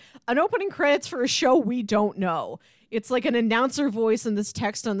starts with an opening credits for a show we don't know. It's like an announcer voice and this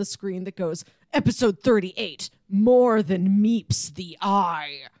text on the screen that goes, episode 38, More Than Meeps the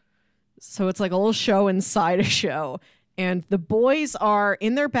Eye. So it's like a little show inside a show. And the boys are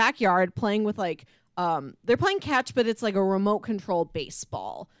in their backyard playing with like, they're playing catch, but it's like a remote control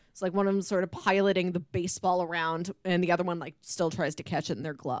baseball. It's like one of them sort of piloting the baseball around and the other one like still tries to catch it in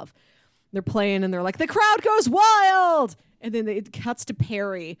their glove. They're playing and they're like, the crowd goes wild. And then it cuts to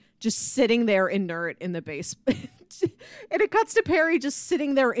Perry just sitting there inert in the base. And it cuts to Perry just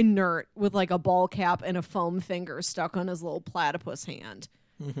sitting there inert with like a ball cap and a foam finger stuck on his little platypus hand.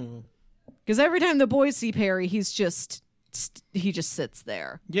 Because every time the boys see Perry, he just sits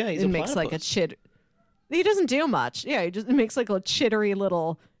there. Yeah, he's and a makes platypus. like a chit. He doesn't do much. Yeah, he just makes like a chittery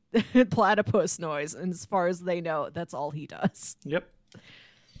little platypus noise. And as far as they know, that's all he does. Yep.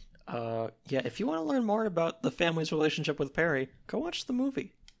 Yeah, if you want to learn more about the family's relationship with Perry, go watch the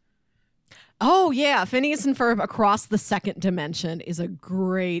movie. Oh, yeah. Phineas and Ferb Across the Second Dimension is a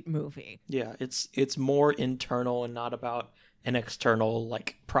great movie. Yeah, it's more internal and not about an external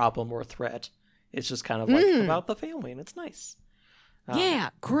like problem or threat. It's just kind of like about the family, and it's nice. Yeah,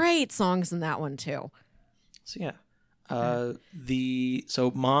 great songs in that one too. So yeah.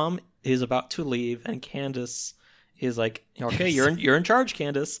 So mom is about to leave, and Candace is like, okay, you're in charge,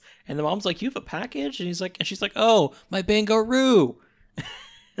 Candace. And the mom's like, you have a package? And she's like, oh, my Bangaroo.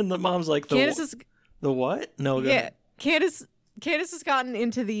 And the mom's like, the what? No, yeah, Candace has gotten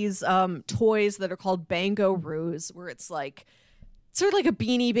into these toys that are called Bangaroos, where it's like sort of like a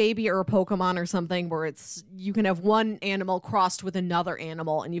Beanie Baby or a Pokemon or something, where it's you can have one animal crossed with another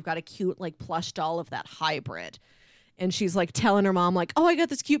animal, and you've got a cute like plush doll of that hybrid. And she's like telling her mom, like, oh, I got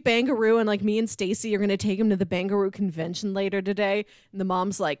this cute Bangaroo, and like me and Stacy are going to take him to the Bangaroo convention later today. And the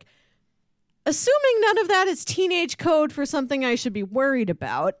mom's like, assuming none of that is teenage code for something I should be worried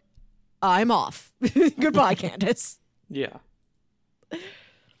about, I'm off. Goodbye, Candace. Yeah.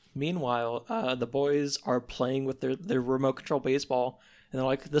 Meanwhile, the boys are playing with their remote control baseball, and they're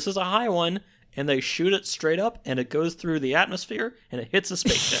like, this is a high one. And they shoot it straight up, and it goes through the atmosphere, and it hits a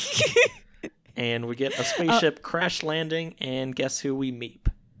spaceship. And we get a spaceship crash landing, and guess who we meep?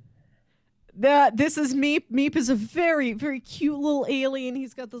 This is Meep. Meep is a very, very cute little alien.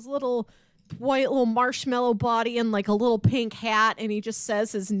 He's got this little white little marshmallow body and like a little pink hat, and he just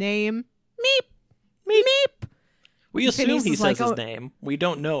says his name. Meep. Meep. Meep. We assume he says his name. We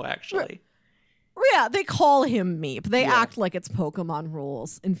don't know, actually. Yeah, they call him Meep. They act like it's Pokemon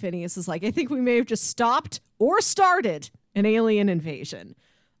rules. And Phineas is like, I think we may have just stopped or started an alien invasion.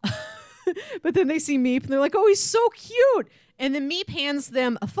 But then they see Meep and they're like, oh, he's so cute. And then Meep hands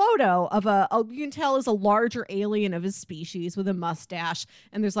them a photo of you can tell is a larger alien of his species with a mustache.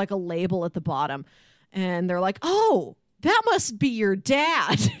 And there's like a label at the bottom. And they're like, oh, that must be your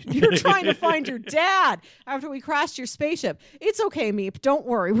dad. You're trying to find your dad after we crashed your spaceship. It's okay, Meep. Don't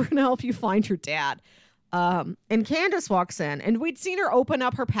worry. We're going to help you find your dad. And Candace walks in, and we'd seen her open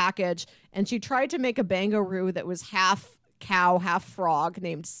up her package, and she tried to make a Bangaroo that was half cow, half frog,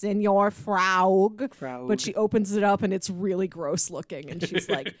 named Senor Fraug. But she opens it up, and it's really gross looking. And she's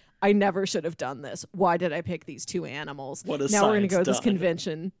like, I never should have done this. Why did I pick these two animals? What is now we're going to go to this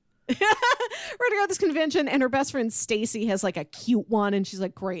convention. We're gonna go to this convention, and her best friend Stacy has like a cute one, and she's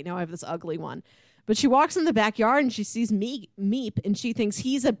like, great, now I have this ugly one. But she walks in the backyard and she sees Meep, and she thinks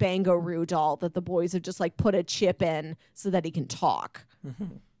he's a Bangaroo doll that the boys have just like put a chip in so that he can talk.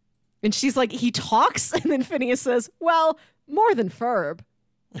 Mm-hmm. And she's like, he talks? And then Phineas says, well, more than Ferb.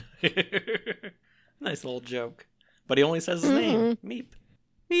 Nice little joke. But he only says his name, Meep.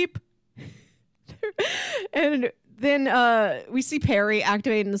 Meep. And then we see Perry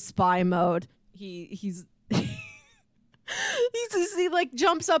activating the spy mode. He like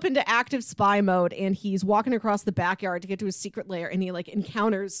jumps up into active spy mode, and he's walking across the backyard to get to his secret lair, and he like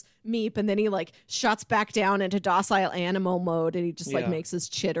encounters Meep, and then he like shuts back down into docile animal mode, and he just like makes this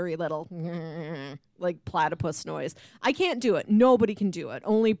chittery little like platypus noise. I can't do it. Nobody can do it.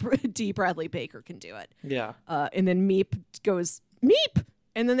 Only D. Bradley Baker can do it. Yeah. And then Meep goes, Meep!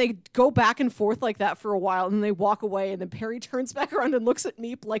 And then they go back and forth like that for a while, and then they walk away, and then Perry turns back around and looks at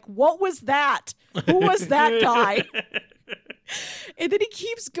Meep like, what was that? Who was that guy? And then he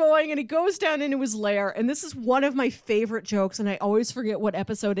keeps going, and he goes down into his lair, and this is one of my favorite jokes, and I always forget what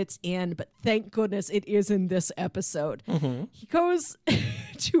episode it's in, but thank goodness it is in this episode. Mm-hmm. He goes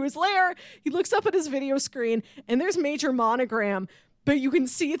to his lair, he looks up at his video screen, and there's Major Monogram, but you can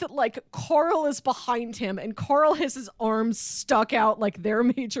see that, like, Carl is behind him, and Carl has his arms stuck out like they're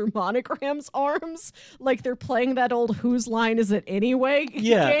Major Monogram's arms. Like they're playing that old Whose Line Is It Anyway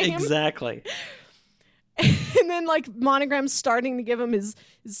game. Exactly. And then, like, Monogram's starting to give him his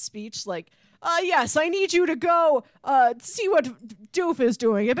speech, like, yes, I need you to go see what Doof is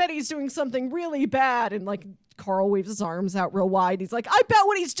doing. I bet he's doing something really bad. And, like, Carl waves his arms out real wide. He's like, I bet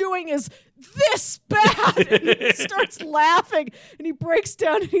what he's doing is this bad. And he starts laughing, and he breaks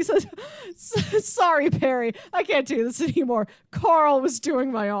down, and he says, sorry, Perry, I can't do this anymore. Carl was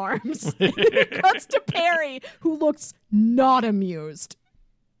doing my arms. And it cuts to Perry, who looks not amused.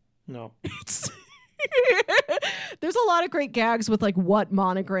 No. There's a lot of great gags with like what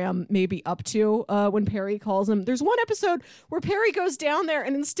Monogram may be up to when Perry calls him. There's one episode where Perry goes down there,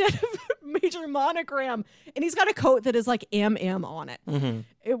 and instead of Major Monogram, and he's got a coat that is like MM on it.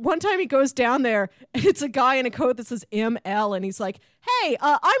 Mm-hmm. One time he goes down there, and it's a guy in a coat that says ML, and he's like, hey,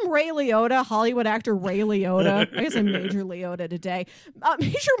 I'm Ray Liotta, Hollywood actor Ray Liotta. I guess I'm Major Liotta today.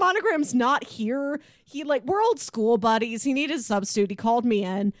 Major Monogram's not here. We're old school buddies. He needed a substitute. He called me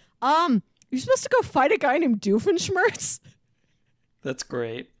in. You're supposed to go fight a guy named Doofenshmirtz? That's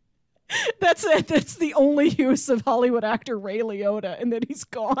great. That's it. That's the only use of Hollywood actor Ray Liotta, and then he's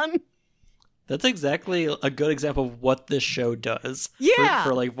gone. That's exactly a good example of what this show does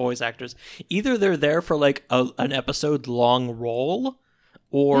for like voice actors. Either they're there for like an episode long role,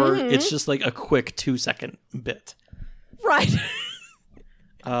 or it's just like a quick 2-second bit.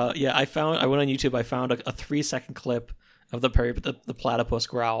 right. Yeah, I went on YouTube. I found a 3-second clip of the Perry the platypus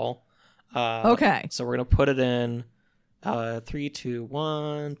growl. Okay. So we're gonna put it in. 3, 2,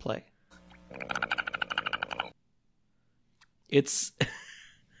 1, play. It's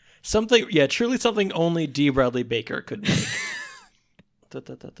something, truly something only D. Bradley Baker could make.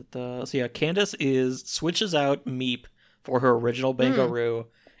 So yeah, Candace switches out Meep for her original Bangaroo,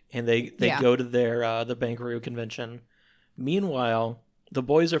 and they go to their the Bangaroo convention. Meanwhile, the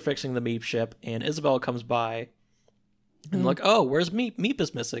boys are fixing the Meep ship, and Isabel comes by, and like, oh, where's Meep? Meep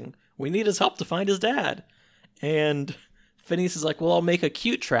is missing. We need his help to find his dad. And Phineas is like, well, I'll make a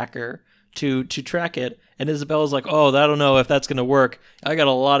cute tracker to track it. And Isabella's like, oh, I don't know if that's going to work. I got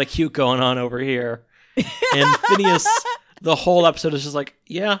a lot of cute going on over here. And Phineas, the whole episode is just like,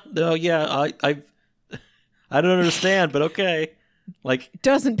 I don't understand, but okay. Like,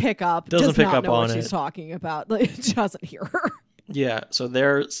 doesn't pick up on what it. she's talking about. Like, doesn't hear her. Yeah, so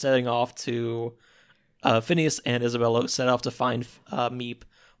they're setting off to Phineas and Isabella set off to find Meep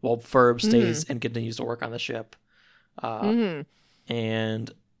while Ferb stays and continues to work on the ship. And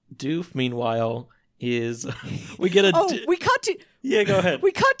Doof, meanwhile, is we get a we cut to go ahead.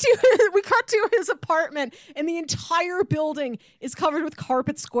 We cut to his apartment, and the entire building is covered with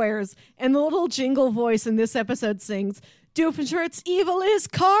carpet squares. And the little jingle voice in this episode sings, "Doofenshmirtz evil is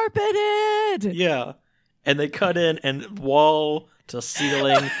carpeted." Yeah, and they cut in and wall to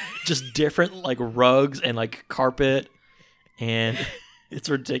ceiling, just different like rugs and like carpet, and it's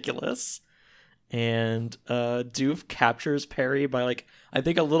ridiculous. And Doof captures Perry by like, I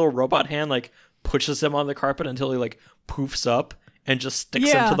think a little robot hand like pushes him on the carpet until he like poofs up and just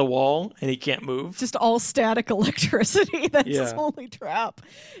sticks him to the wall and he can't move. Just all static electricity. That's his only trap.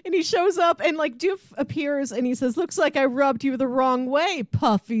 And he shows up and like Doof appears and he says, "Looks like I rubbed you the wrong way,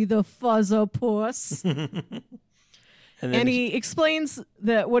 Puffy the Fuzzopus." and he explains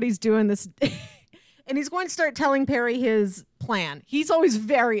that what he's doing this and he's going to start telling Perry his plan. He's always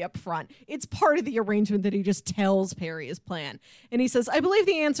very upfront. It's part of the arrangement that he just tells Perry his plan. And he says, "I believe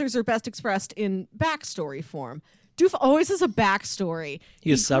the answers are best expressed in backstory form." Doof always has a backstory.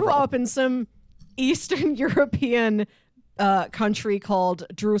 He grew up in some Eastern European country called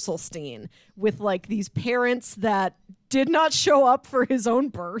Drusselstein with like these parents that did not show up for his own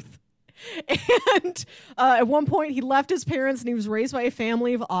birth. And at one point he left his parents and he was raised by a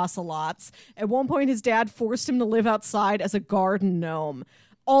family of ocelots. At one point his dad forced him to live outside as a garden gnome.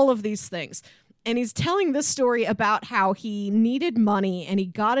 All of these things. And he's telling this story about how he needed money and he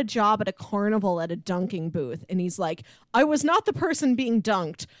got a job at a carnival at a dunking booth. And he's like, "I was not the person being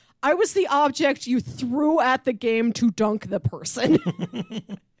dunked. I was the object you threw at the game to dunk the person."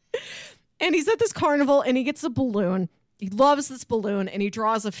 And he's at this carnival and he gets a balloon. He loves this balloon and he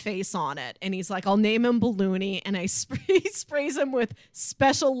draws a face on it. And he's like, "I'll name him Balloony." And he sprays him with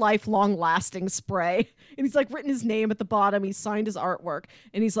special lifelong lasting spray. And he's like written his name at the bottom. He signed his artwork.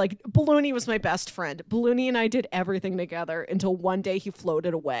 And he's like, "Balloony was my best friend. Balloony and I did everything together until one day he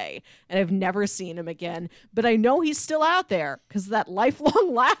floated away. And I've never seen him again. But I know he's still out there because of that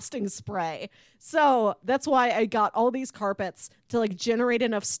lifelong lasting spray." So that's why I got all these carpets to like generate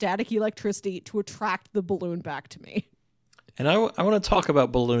enough static electricity to attract the balloon back to me. And I want to talk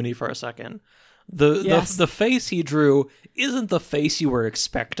about Balloony for a second. The face he drew isn't the face you were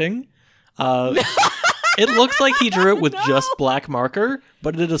expecting. It looks like he drew it with just black marker,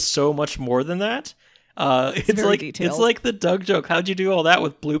 but it is so much more than that. It's like detailed. It's like the Doug joke. How'd you do all that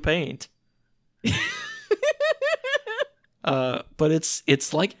with blue paint? But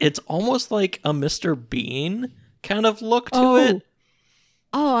it's almost like a Mr. Bean kind of look to it.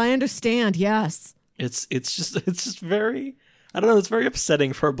 Oh, I understand. Yes. It's just very, I don't know, it's very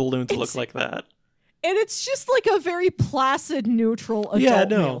upsetting for a balloon to look like that. And it's just like a very placid, neutral adult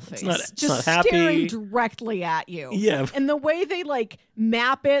male face. It's just not happy. Staring directly at you. Yeah. And the way they like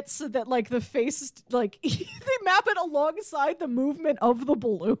map it so that like the face, like they map it alongside the movement of the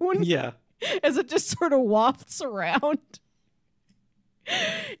balloon. Yeah. As it just sort of wafts around.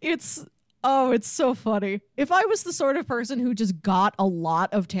 It's so funny. If I was the sort of person who just got a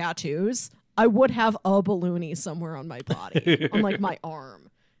lot of tattoos, I would have a Balloony somewhere on my body, on like my arm.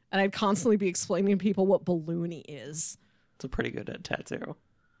 And I'd constantly be explaining to people what Balloony is. It's a pretty good tattoo.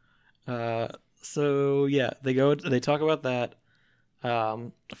 So yeah, they talk about that.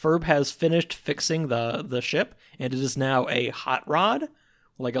 Ferb has finished fixing the ship, and it is now a hot rod,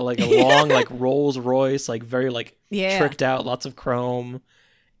 like a long like Rolls Royce, like very like tricked out, lots of chrome,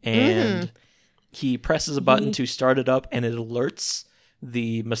 and he presses a button to start it up, and it alerts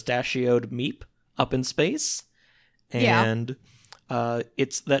the mustachioed Meep up in space, and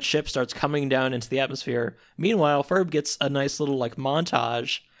it's that ship starts coming down into the atmosphere. Meanwhile, Ferb gets a nice little like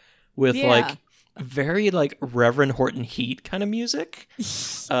montage with like very like Reverend Horton Heat kind of music.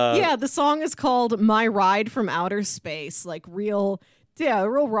 The song is called My Ride from Outer Space, like real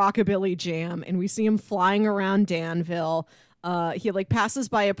rockabilly jam. And we see him flying around Danville. He like passes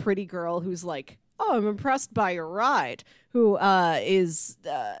by a pretty girl who's like, oh, I'm impressed by your ride. Who is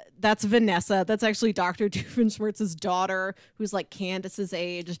that's Vanessa. That's actually Dr. Doofenshmirtz's daughter, who's like Candace's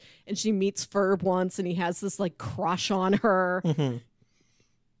age. And she meets Ferb once and he has this like crush on her. Mm-hmm.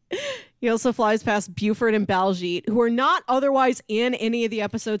 He also flies past Buford and Baljeet, who are not otherwise in any of the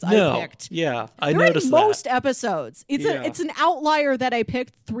episodes I picked. Yeah, I They're noticed in most episodes. It's an outlier that I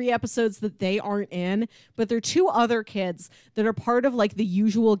picked 3 episodes that they aren't in, but there are 2 other kids that are part of like the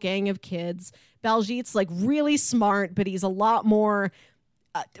usual gang of kids. Baljeet's like really smart, but he's a lot more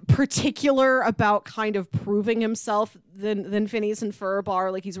particular about kind of proving himself than Phineas and Ferb are.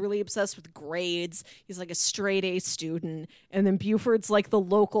 Like he's really obsessed with grades. He's like a straight A student. And then Buford's like the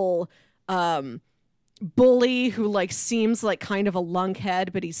local bully who like seems like kind of a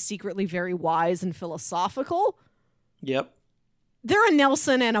lunkhead, but he's secretly very wise and philosophical. Yep. They're a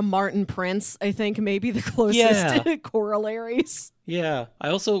Nelson and a Martin Prince, I think, maybe the closest corollaries. Yeah. I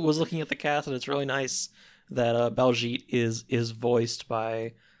also was looking at the cast, and it's really nice that Baljeet is voiced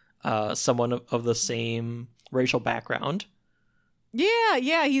by someone of the same racial background.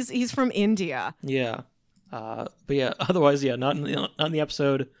 Yeah, he's from India. Yeah. But yeah, otherwise, not in the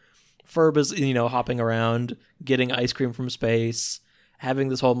episode. Ferb is, hopping around, getting ice cream from space, having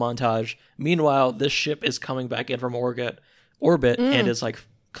this whole montage. Meanwhile, this ship is coming back in from orbit and is like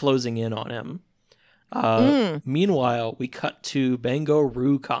closing in on him. Meanwhile, we cut to Bango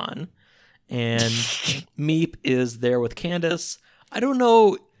Roo-Khan, and Meep is there with Candace. I don't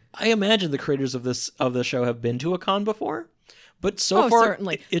know. I imagine the creators of the show have been to a con before, but so far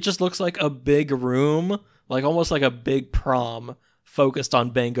certainly. It just looks like a big room, like almost like a big prom focused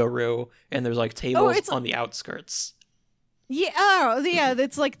on Bango Roo, and there's like tables on the outskirts. Yeah,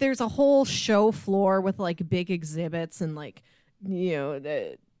 it's like there's a whole show floor with like big exhibits and like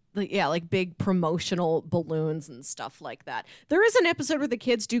like big promotional balloons and stuff like that. There is an episode where the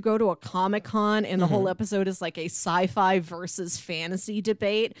kids do go to a Comic-Con, and the whole episode is like a sci-fi versus fantasy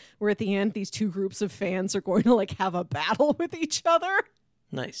debate, where at the end these 2 groups of fans are going to like have a battle with each other.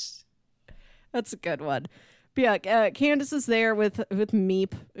 Nice. That's a good one. But yeah, Candace is there with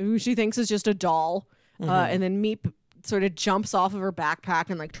Meep, who she thinks is just a doll, and then Meep sort of jumps off of her backpack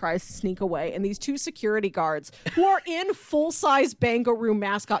and like tries to sneak away, and these 2 security guards who are in full-size Bango Roo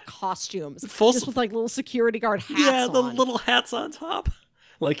mascot costumes, just with like little security guard hats on. The little hats on top.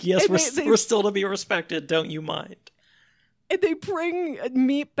 Like, yes, we're still to be respected, don't you mind? And they bring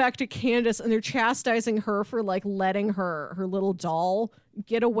Meep back to Candace, and they're chastising her for like letting her little doll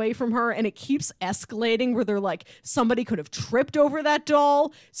get away from her, and it keeps escalating where they're like, somebody could have tripped over that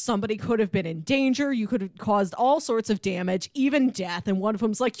doll, somebody could have been in danger, you could have caused all sorts of damage, even death, and one of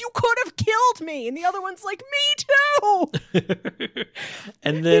them's like, you could have killed me, and the other one's like, me too.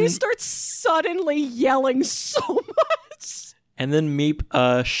 And then he starts suddenly yelling so much, and then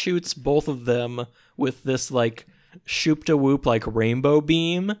Meep shoots both of them with this like shoop-da-whoop like rainbow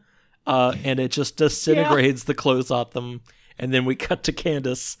beam, and it just disintegrates the clothes off them. And then we cut to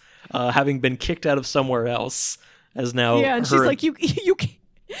Candace having been kicked out of somewhere else, as now and she's like, you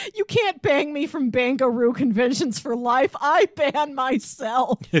can't bang me from Bango Roo conventions for life. I ban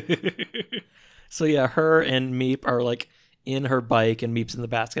myself. So yeah, her and Meep are like in her bike, and Meep's in the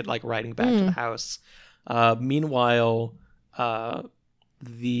basket, like riding back to the house. Meanwhile,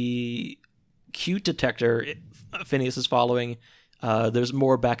 the cute detector Phineas is following, there's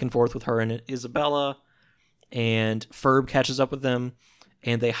more back and forth with her and Isabella, and Ferb catches up with them,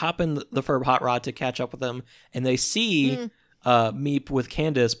 and they hop in the Ferb hot rod to catch up with them, and they see Meep with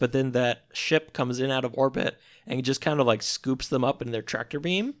Candace, but then that ship comes in out of orbit and just kind of like scoops them up in their tractor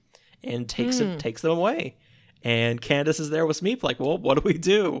beam and takes them away. And Candace is there with Meep like, well, what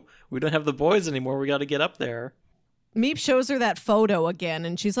do? We don't have the boys anymore. We got to get up there. Meep shows her that photo again,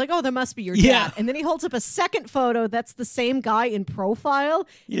 and she's like, oh, that must be your dad. And then he holds up a second photo that's the same guy in profile,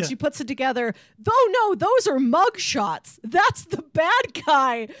 and she puts it together. Oh, no, those are mug shots. That's the bad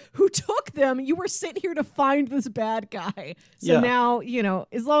guy who took them. You were sent here to find this bad guy. So now,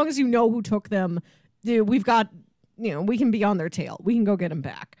 as long as you know who took them, we've got, we can be on their tail. We can go get them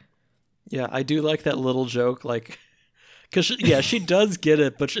back. Yeah, I do like that little joke, like, because, she does get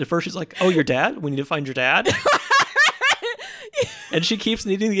it, but at first she's like, oh, your dad? We need to find your dad? And she keeps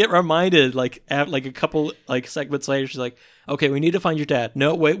needing to get reminded, like, at like a couple like segments later, she's like, okay, we need to find your dad.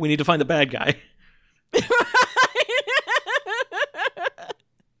 No, wait, we need to find the bad guy.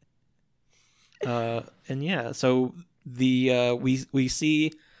 And yeah, so the we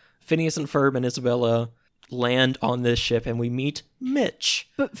see Phineas and Ferb and Isabella land on this ship, and we meet Mitch.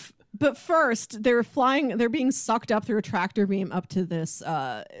 But first, they're being sucked up through a tractor beam up to this.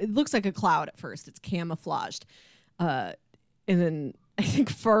 It looks like a cloud at first. It's camouflaged. And then I think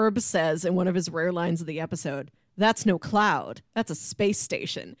Ferb says in one of his rare lines of the episode, "That's no cloud. That's a space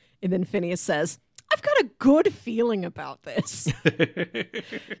station." And then Phineas says, "I've got a good feeling about this."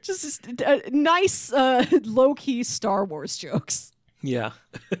 Just nice, low-key Star Wars jokes. Yeah.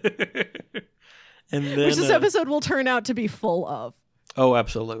 And then, which this episode will turn out to be full of. Oh,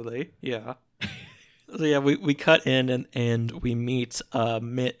 absolutely. Yeah. So yeah, we cut in and we meet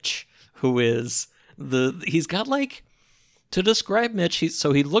Mitch, who is he's got like, to describe Mitch, he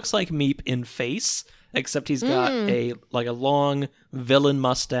looks like Meep in face, except he's got a long villain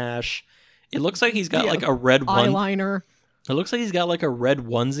mustache. It looks like he's got like a red eyeliner. It looks like he's got like a red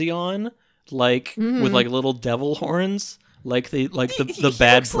onesie on, like with like little devil horns, like the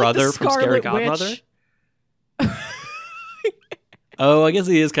bad brother like from Scary Godmother. Oh, I guess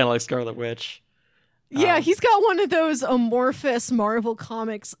he is kind of like Scarlet Witch. Yeah, he's got one of those amorphous Marvel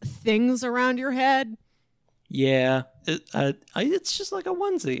Comics things around your head. Yeah, it's just like a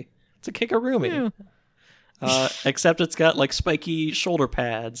onesie. It's a kigurumi. Yeah. Except it's got like spiky shoulder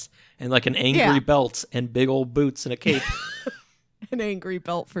pads and like an angry belt and big old boots and a cape. An angry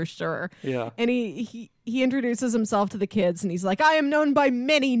belt for sure. Yeah. And he introduces himself to the kids and he's like, "I am known by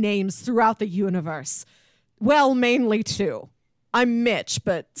many names throughout the universe. Well, mainly two. I'm Mitch,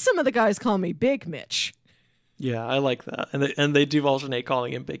 but some of the guys call me Big Mitch." Yeah, I like that. And they do alternate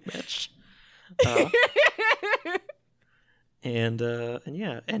calling him Big Mitch. And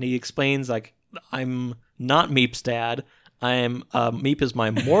he explains like, "I'm not Meep's dad. Meep is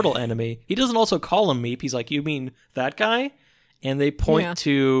my mortal enemy." He doesn't also call him Meep. He's like, "You mean that guy?" And they point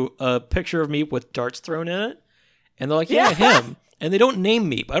to a picture of Meep with darts thrown in it. And they're like, "Yeah, him." And they don't name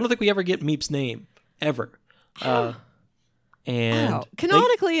Meep. I don't think we ever get Meep's name ever. And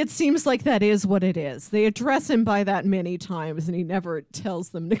canonically, it seems like that is what it is. They address him by that many times, and he never tells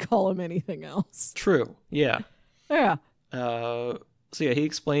them to call him anything else. True. Yeah. Yeah. So yeah, he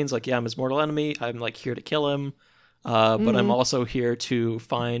explains like, "Yeah, I'm his mortal enemy. I'm like here to kill him, but I'm also here to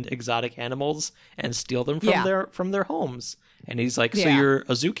find exotic animals and steal them from their homes." And he's like, "So you're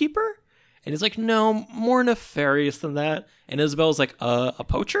a zookeeper?" And he's like, "No, more nefarious than that." And Isabella's like, "A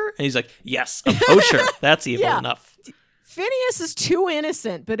poacher?" And he's like, "Yes, a poacher. That's evil enough." Phineas is too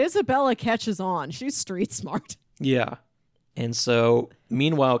innocent, but Isabella catches on. She's street smart. Yeah. And so,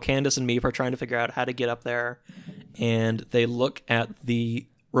 meanwhile, Candace and Meep are trying to figure out how to get up there. And they look at the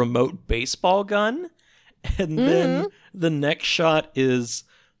remote baseball gun. And then the next shot is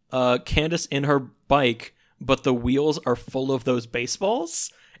Candace in her bike, but the wheels are full of those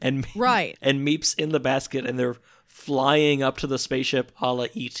baseballs. And Meep's in the basket, and they're flying up to the spaceship a la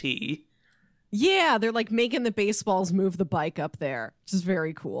E.T. Yeah, they're like making the baseballs move the bike up there, which is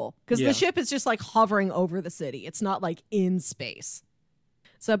very cool. Because the ship is just like hovering over the city. It's not like in space.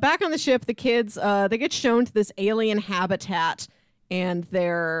 So back on the ship, the kids, they get shown to this alien habitat, and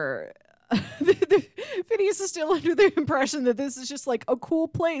they're... Phineas is still under the impression that this is just like a cool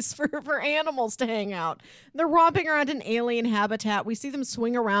place for animals to hang out. They're romping around an alien habitat. We see them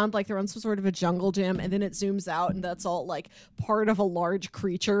swing around like they're on some sort of a jungle gym, and then it zooms out, and that's all like part of a large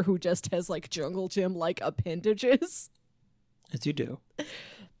creature who just has like jungle gym like appendages. As you do.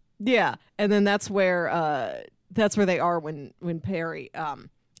 Yeah, and then that's where they are when Perry.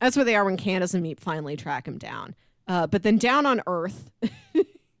 That's where they are when Candace and Meep finally track him down. But then down on Earth.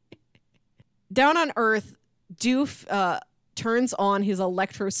 Down on Earth, Doof turns on his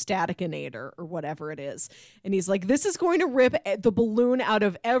electrostaticinator or whatever it is. And he's like, this is going to rip the balloon out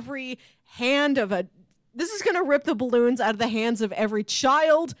of every hand of a... This is going to rip the balloons out of the hands of every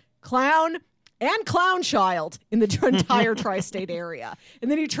child, clown, and clown child in the entire tri-state area. And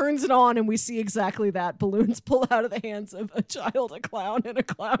then he turns it on and we see exactly that. Balloons pull out of the hands of a child, a clown, and a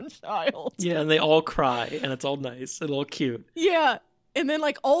clown child. Yeah, and they all cry, and it's all nice and all cute. Yeah. And then,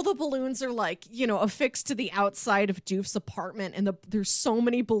 like, all the balloons are, like, you know, affixed to the outside of Doof's apartment. And there's so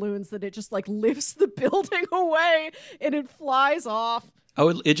many balloons that it just, like, lifts the building away and it flies off.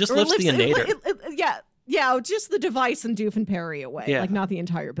 Oh, it just lifts the inator. Yeah, just the device and Doof and Perry away. Yeah. Like, not the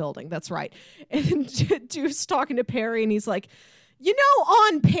entire building. That's right. And then Doof's talking to Perry and he's like, you know,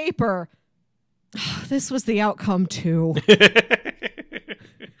 on paper, this was the outcome, too.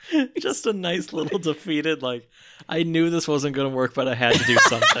 Just a nice little defeated, like, I knew this wasn't going to work, but I had to do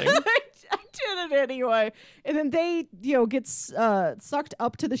something. I did it anyway. And then they, you know, get sucked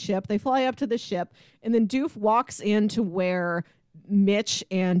up to the ship. They fly up to the ship. And then Doof walks into where Mitch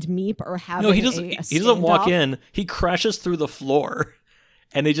and Meep are having No, he doesn't. He doesn't walk in. He crashes through the floor,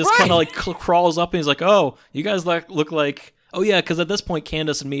 and he just kind of like crawls up, and he's like, "Oh, you guys look like." Oh yeah, because at this point,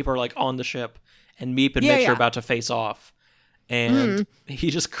 Candace and Meep are like on the ship, and Meep and Mitch are about to face off, and he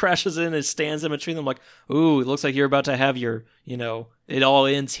just crashes in and stands in between them, like, "Ooh, it looks like you're about to have your, it all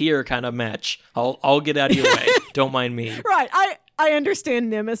ends here kind of match. I'll get out of your way. Don't mind me." Right. I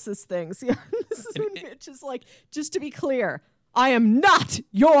understand nemesis things. Yeah, this is when Mitch is like, just to be clear, I am not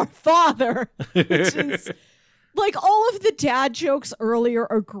your father, which is like all of the dad jokes earlier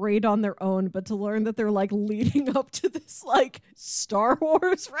are great on their own, but to learn that they're like leading up to this like Star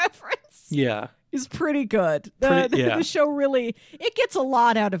Wars reference is pretty good. The show really, it gets a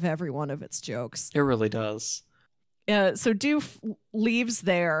lot out of every one of its jokes. It really does. So Doof leaves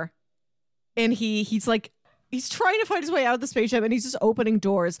there and he's like, he's trying to find his way out of the spaceship, and he's just opening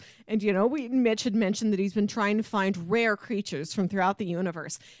doors. And, Mitch had mentioned that he's been trying to find rare creatures from throughout the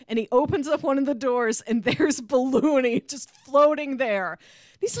universe. And he opens up one of the doors, and there's Balloony just floating there.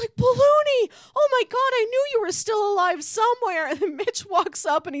 He's like, Balloony! Oh my God, I knew you were still alive somewhere. And then Mitch walks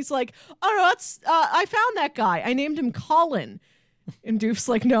up, and he's like, oh no, I found that guy. I named him Colin. And Doof's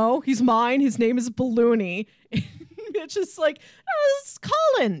like, no, he's mine. His name is Balloony. Mitch is like, oh, this is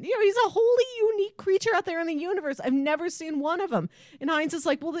Colin. He's a wholly unique creature out there in the universe. I've never seen one of them. And Hines is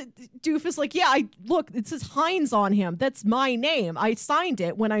like, well, Doof is like, yeah, look, it says Hines on him. That's my name. I signed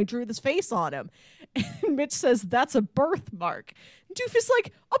it when I drew this face on him. And Mitch says, that's a birthmark. Doof is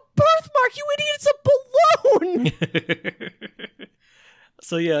like, a birthmark, you idiot, it's a balloon.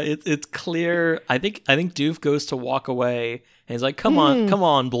 So yeah, it's clear. I think Doof goes to walk away, and he's like, come on,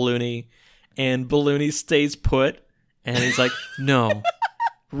 Balloony. And Balloony stays put. And he's like, no,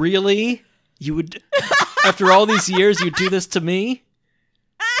 really? You would, after all these years, you'd do this to me?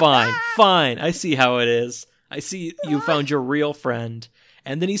 Fine. I see how it is. I see you found your real friend.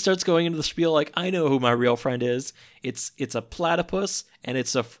 And then he starts going into the spiel like, I know who my real friend is. It's a platypus, and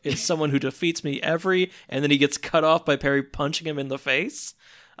it's someone who defeats me and then he gets cut off by Perry punching him in the face.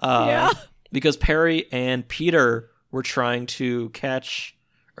 Because Perry and Peter were trying to catch...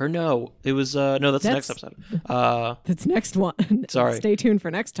 Or no, it was that's the next episode. That's next one. Sorry. Stay tuned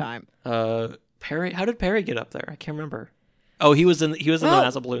for next time. Perry, how did Perry get up there? I can't remember. Oh, he was in the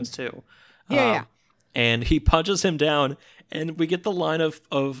NASA balloons too. Yeah. And he punches him down, and we get the line of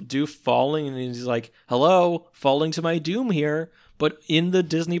Doof falling, and he's like, "Hello, falling to my doom here." But in the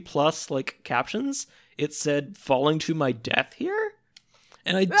Disney Plus like captions, it said "falling to my death here,"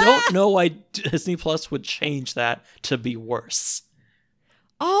 and I don't know why Disney Plus would change that to be worse.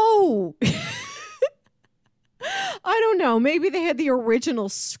 Oh, I don't know. Maybe they had the original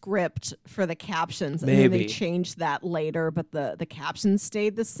script for the captions, and then they changed that later, but the captions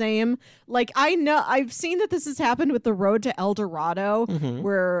stayed the same. Like, I've seen that this has happened with The Road to El Dorado,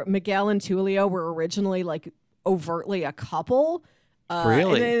 where Miguel and Tulio were originally like overtly a couple.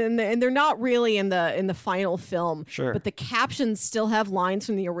 Really? And they're not really in the final film. Sure. But the captions still have lines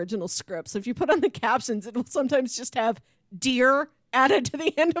from the original script. So if you put on the captions, it will sometimes just have "dear" added to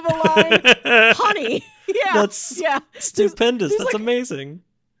the end of a line. Honey. Yeah. That's stupendous. That's amazing.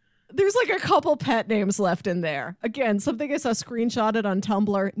 There's like a couple pet names left in there. Again, something I saw screenshotted on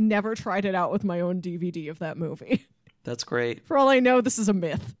Tumblr. Never tried it out with my own DVD of that movie. That's great. For all I know, this is a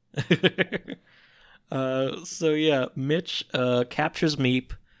myth. So yeah, Mitch captures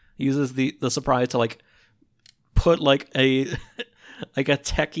Meep, uses the surprise to like put like a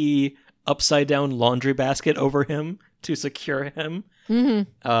techie upside down laundry basket over him to secure him.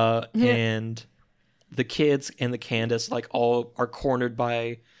 And the kids and the Candace like all are cornered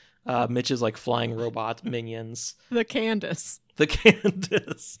by Mitch's like flying robot minions. The Candace. The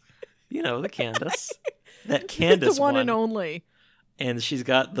Candace. The Candace. That Candace the one and only. And she's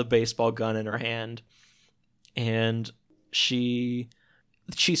got the baseball gun in her hand. And she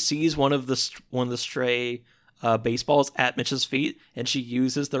sees one of the stray baseballs at Mitch's feet, and she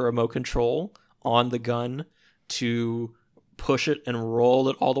uses the remote control on the gun to push it and roll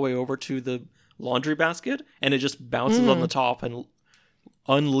it all the way over to the laundry basket, and it just bounces on the top and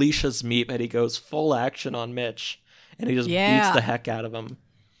unleashes Meep, and he goes full action on Mitch, and he just beats the heck out of him,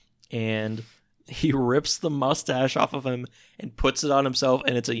 and he rips the mustache off of him and puts it on himself,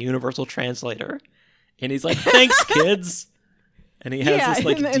 and it's a universal translator, and he's like, "Thanks, kids," and he has this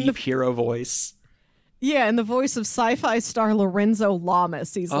like deep hero voice. Yeah, in the voice of sci-fi star Lorenzo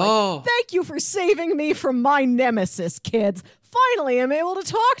Lamas. He's like, "Thank you for saving me from my nemesis, kids. Finally, I'm able to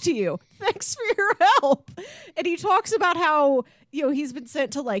talk to you. Thanks for your help." And he talks about how, he's been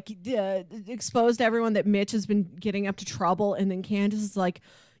sent to like expose to everyone that Mitch has been getting up to trouble. And then Candace is like,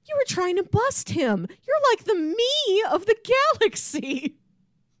 You were trying to bust him. You're like the me of the galaxy.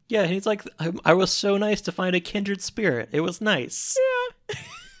 Yeah, and he's like, I was so nice to find a kindred spirit. It was nice. Yeah.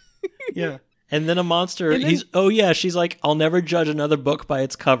 Yeah. And then a monster, And then- she's like, I'll never judge another book by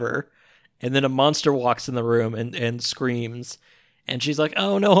its cover. And then a monster walks in the room and screams. And she's like,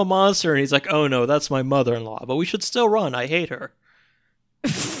 oh no, a monster. And he's like, oh no, that's my mother-in-law. But we should still run. I hate her.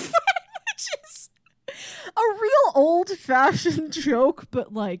 Which is a real old-fashioned joke,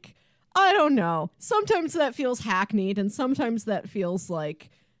 but like, I don't know. Sometimes that feels hackneyed, and sometimes that feels like,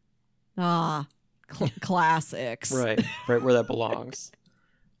 classics. Right where that belongs.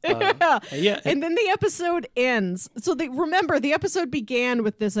 Yeah. Yeah. And then the episode ends. So remember, the episode began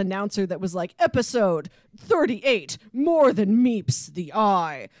with this announcer that was like, episode 38, more than meets the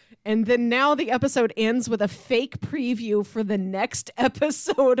eye. And then now the episode ends with a fake preview for the next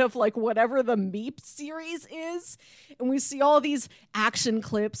episode of like whatever the Meep series is. And we see all these action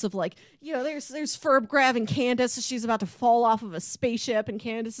clips of like, you know, there's Ferb grabbing Candace. She's about to fall off of a spaceship and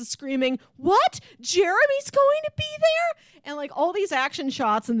Candace is screaming, what? Jeremy's going to be there? And like all these action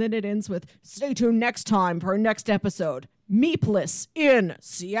shots. And then it ends with, stay tuned next time for our next episode. Meepless in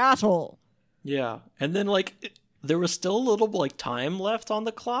Seattle. Yeah. And then like there was still a little like time left on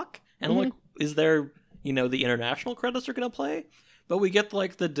the clock. And I'm like, is there, you know, the international credits are going to play? But we get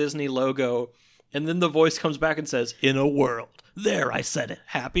like the Disney logo. And then the voice comes back and says, in a world. There, I said it.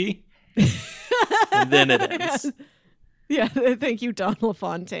 Happy? And then it ends. Yeah, thank you, Don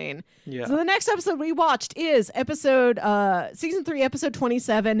LaFontaine. Yeah. So the next episode we watched is season 3, episode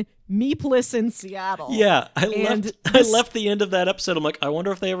 27, Meepless in Seattle. Yeah, I left the end of that episode. I'm like, I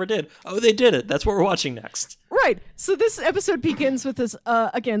wonder if they ever did. Oh, they did it. That's what we're watching next. Right. So this episode begins with this,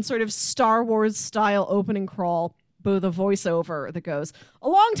 again, sort of Star Wars style opening crawl. The voiceover that goes, a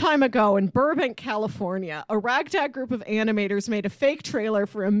long time ago in Burbank, California, a ragtag group of animators made a fake trailer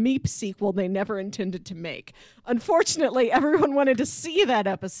for a Meep sequel they never intended to make. Unfortunately, everyone wanted to see that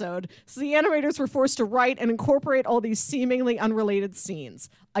episode, so the animators were forced to write and incorporate all these seemingly unrelated scenes.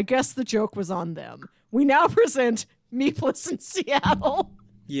 I guess the joke was on them. We now present Meepless in Seattle.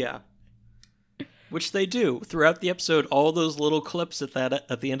 Yeah. Which they do. Throughout the episode, all those little clips at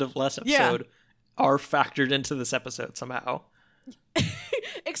the end of last episode are factored into this episode somehow.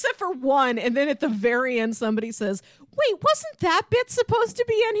 Except for one, and then at the very end somebody says, wait, wasn't that bit supposed to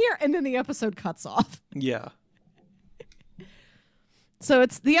be in here? And then the episode cuts off. Yeah. So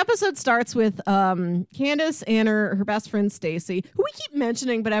the episode starts with Candace and her best friend Stacy, who we keep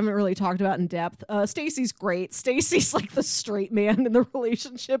mentioning but haven't really talked about in depth. Stacy's great. Stacy's like the straight man in the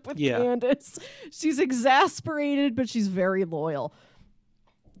relationship with Candace. She's exasperated, but she's very loyal.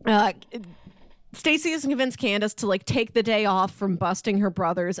 Stacy has convinced Candace to like take the day off from busting her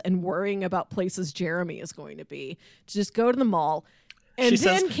brothers and worrying about places Jeremy is going to be, to just go to the mall. And she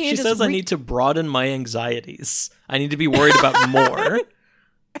says I need to broaden my anxieties. I need to be worried about more.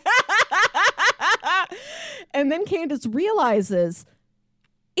 And then Candace realizes,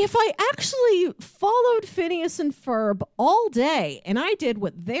 if I actually followed Phineas and Ferb all day and I did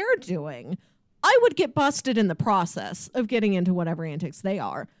what they're doing, I would get busted in the process of getting into whatever antics they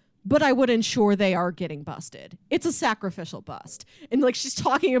are. But I would ensure they are getting busted. It's a sacrificial bust. And like she's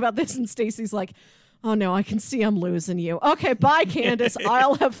talking about this and Stacy's like, oh no, I can see I'm losing you. Okay, bye, Candace.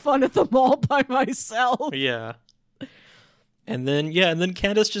 I'll have fun at the mall by myself. Yeah. And then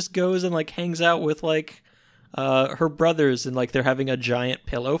Candace just goes and like hangs out with like her brothers and like they're having a giant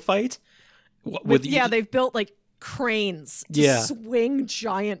pillow fight. They've built like cranes to swing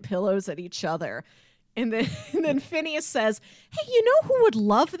giant pillows at each other. And then Phineas says, hey, you know who would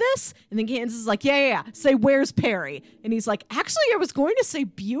love this? And then Candace is like, yeah. Say, where's Perry? And he's like, actually, I was going to say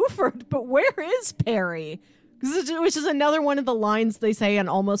Buford, but where is Perry? Which is another one of the lines they say in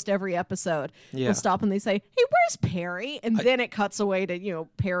almost every episode. Yeah. They'll stop and they say, hey, where's Perry? And then it cuts away to, you know,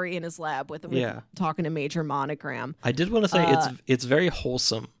 Perry in his lab with talking to Major Monogram. I did want to say it's very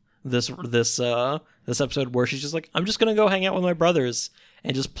wholesome. This episode where she's just like, I'm just gonna go hang out with my brothers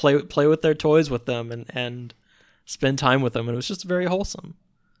and just play with their toys with them and spend time with them, and it was just very wholesome.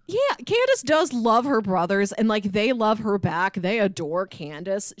 Yeah, Candace does love her brothers, and like they love her back. They adore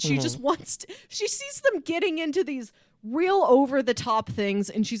Candace. She just she sees them getting into these real over the top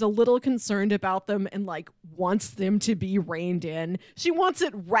things, and she's a little concerned about them and like wants them to be reined in. She wants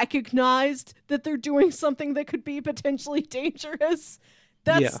it recognized that they're doing something that could be potentially dangerous.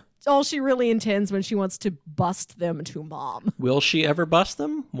 That's all she really intends when she wants to bust them to mom. Will she ever bust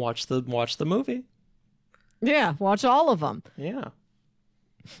them? Watch the movie. Yeah, watch all of them. Yeah.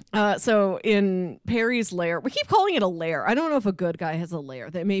 So in Perry's lair, we keep calling it a lair. I don't know if a good guy has a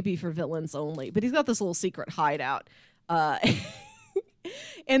lair. That may be for villains only, but he's got this little secret hideout.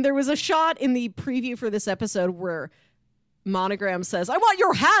 And there was a shot in the preview for this episode where Monogram says, "I want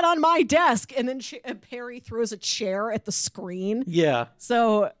your hat on my desk." And then Perry throws a chair at the screen. Yeah.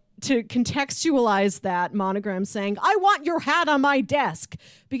 So to contextualize that, Monogram saying, "I want your hat on my desk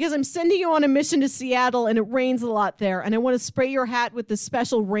because I'm sending you on a mission to Seattle and it rains a lot there. And I want to spray your hat with this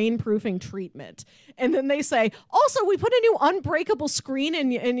special rainproofing treatment." And then they say, "Also, we put a new unbreakable screen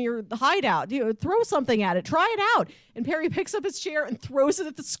in your hideout. Throw something at it. Try it out." And Perry picks up his chair and throws it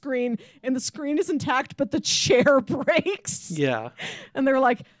at the screen. And the screen is intact, but the chair breaks. Yeah. And they're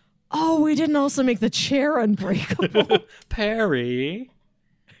like, "Oh, we didn't also make the chair unbreakable." Perry.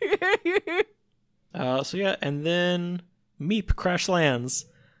 So yeah, and then Meep crash lands.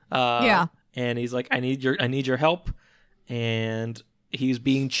 Yeah. And he's like, I need your help. And he's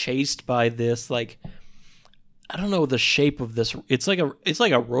being chased by this, like, I don't know the shape of this. It's like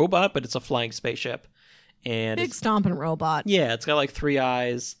a robot, but it's a flying spaceship. And Big stomping robot. yeah, it's got like 3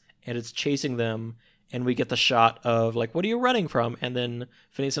 eyes, and it's chasing them. And we get the shot of like, what are you running from? And then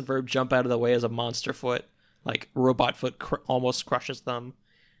Phineas and Ferb jump out of the way as a monster foot, like robot foot, almost crushes them.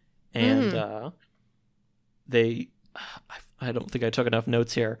 And I don't think I took enough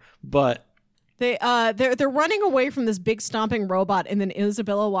notes here, but they're running away from this big stomping robot, and then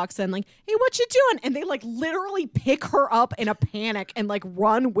Isabella walks in like, "Hey, what you doing?" And they like literally pick her up in a panic and like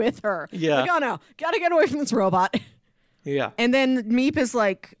run with her. Yeah. Like, "Oh no, gotta get away from this robot." yeah. And then Meep is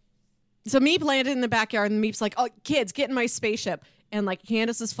like, so Meep landed in the backyard, and Meep's like, "Oh, kids, get in my spaceship." And like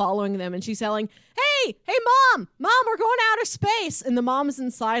Candace is following them, and she's yelling, hey, mom, we're going to outer space. And the mom is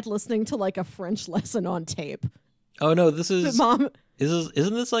inside listening to like a French lesson on tape. Oh no, this is Mom.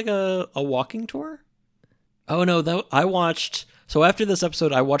 isn't this like a walking tour? Oh no, I watched. So after this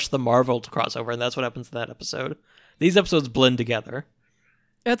episode, I watched the Marvel crossover, and that's what happens in that episode. These episodes blend together.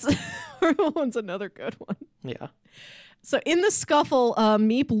 That's one's another good one. Yeah. So in the scuffle,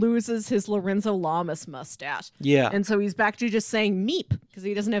 Meep loses his Lorenzo Lamas mustache. Yeah. And so he's back to just saying Meep because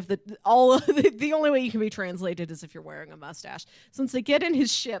he doesn't have the only way you can be translated is if you're wearing a mustache. Since they get in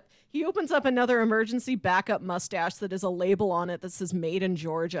his ship, he opens up another emergency backup mustache that has a label on it that says "Made in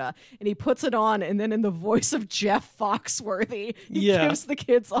Georgia," and he puts it on, and then in the voice of Jeff Foxworthy, he gives the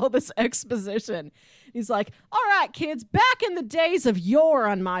kids all this exposition. He's like, "All right, kids, back in the days of yore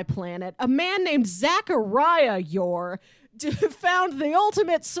on my planet, a man named Zachariah Yore found the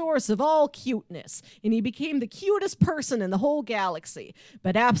ultimate source of all cuteness, and he became the cutest person in the whole galaxy.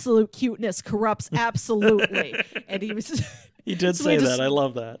 But absolute cuteness corrupts absolutely." And he was... He did say that. I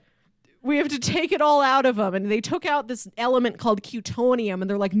love that. We have to take it all out of him. And they took out this element called cutonium, and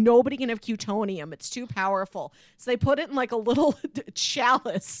they're like, nobody can have cutonium. It's too powerful. So they put it in like a little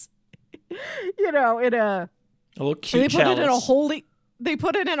chalice. In a little cute they put chalice.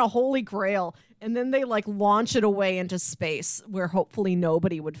 it in a holy grail, and then they like launch it away into space where hopefully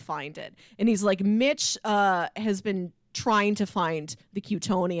nobody would find it. And he's like, Mitch has been trying to find the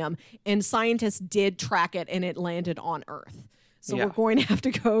cutonium, and scientists did track it, and it landed on Earth. So we're going to have to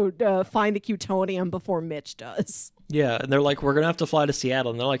go find the cutonium before Mitch does. Yeah, and they're like, we're going to have to fly to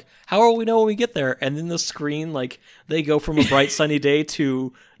Seattle. And they're like, how will we know when we get there? And then the screen, like, they go from a bright sunny day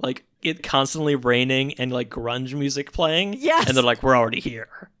to, like, it constantly raining and, like, grunge music playing. Yes. And they're like, we're already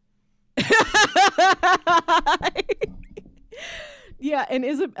here. Yeah,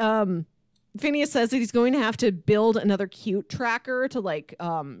 and Phineas says that he's going to have to build another cute tracker to like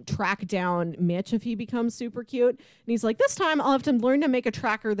track down Mitch if he becomes super cute. And he's like, this time I'll have to learn to make a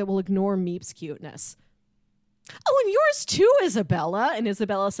tracker that will ignore Meep's cuteness. Oh, and yours too, Isabella. And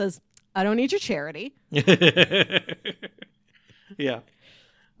Isabella says, I don't need your charity. Yeah.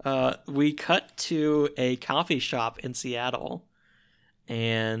 We cut to a coffee shop in Seattle.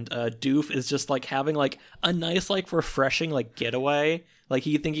 And Doof is just like having like a nice like refreshing like getaway. Like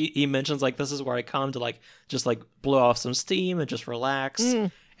he mentions like this is where I come to like just like blow off some steam and just relax.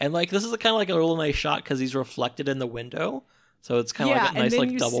 And like this is kind of like a really nice shot because he's reflected in the window, so it's kind of like a nice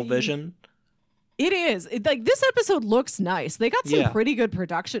like double vision. It is like this episode looks nice. They got some Yeah. pretty good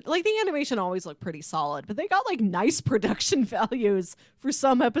production. Like the animation always looked pretty solid, but they got like nice production values for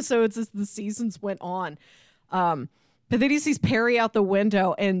some episodes as the seasons went on. But then he sees Perry out the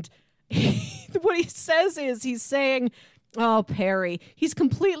window, and what he says is he's saying, oh, Perry, he's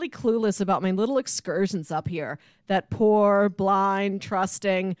completely clueless about my little excursions up here. That poor, blind,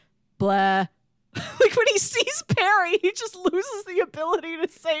 trusting, blah. Like when he sees Perry, he just loses the ability to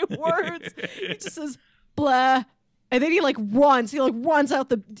say words. He just says, blah. And then he runs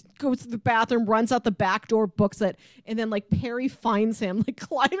out goes to the bathroom, runs out the back door, books it. And then like Perry finds him like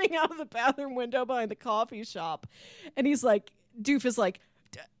climbing out of the bathroom window behind the coffee shop. And he's like, Doof is like,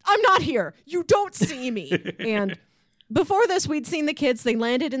 I'm not here. You don't see me. And before this, we'd seen the kids. They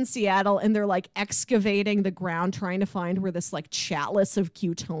landed in Seattle, and they're like excavating the ground, trying to find where this like chalice of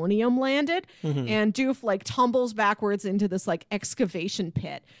Cutonium landed. And Doof like tumbles backwards into this like excavation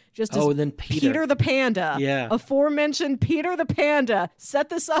pit. Just as and then Peter the Panda, aforementioned Peter the Panda, set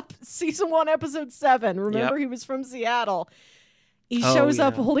this up season 1, episode 7. Remember, he was from Seattle. He shows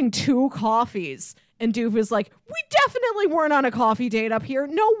up holding 2 coffees. And Doof is like, we definitely weren't on a coffee date up here.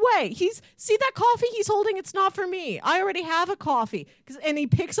 No way. See that coffee he's holding? It's not for me. I already have a coffee. And he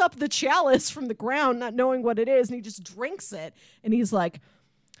picks up the chalice from the ground, not knowing what it is, and he just drinks it. And he's like,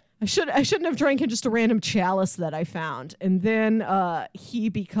 I shouldn't have drank just a random chalice that I found. And then he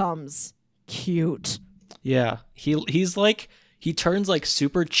becomes cute. Yeah. He's like, he turns like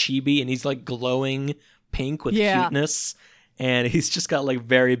super chibi, and he's like glowing pink with cuteness. And he's just got like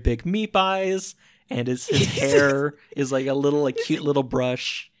very big meep eyes. And his hair is like a little like cute little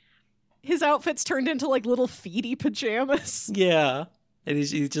brush. His outfit's turned into like little feety pajamas. Yeah. And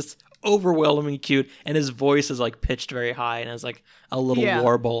he's just overwhelmingly cute. And his voice is like pitched very high and has like a little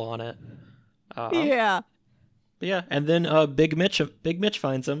warble on it. Yeah. And then Big Mitch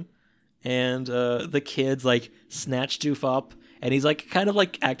finds him. And the kids like snatch Doof up. And he's like kind of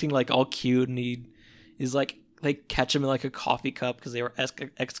like acting like all cute. And he's like, they catch him in like a coffee cup because they were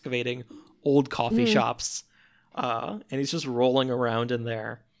excavating old coffee shops, and he's just rolling around in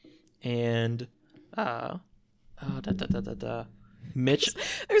there, and Mitch.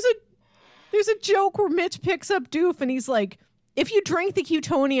 There's a joke where Mitch picks up Doof, and he's like, "If you drank the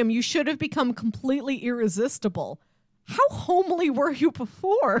Cutonium, you should have become completely irresistible. How homely were you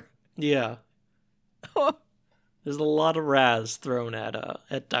before?" Yeah, there's a lot of razz thrown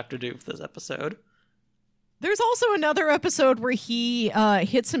at Dr. Doof this episode. There's also another episode where he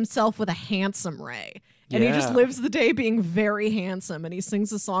hits himself with a handsome ray. And he just lives the day being very handsome. And he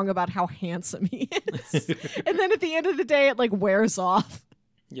sings a song about how handsome he is. And then at the end of the day, it like wears off.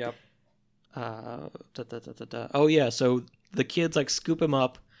 Yep. Oh, yeah. So the kids like scoop him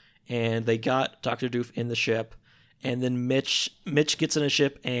up, and they got Dr. Doof in the ship. And then Mitch gets in a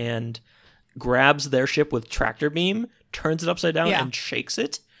ship and grabs their ship with tractor beam, turns it upside down, and shakes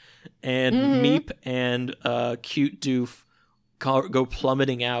it. And Meep and cute Doof go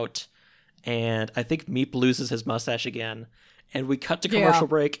plummeting out, and I think Meep loses his mustache again. And we cut to commercial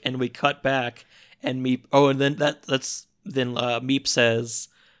break, and we cut back, and Meep. Oh, and then Meep says,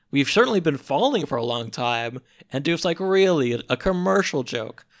 "We've certainly been falling for a long time." And Doof's like, "Really? A commercial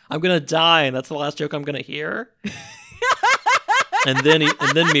joke? I'm gonna die, and that's the last joke I'm gonna hear." and then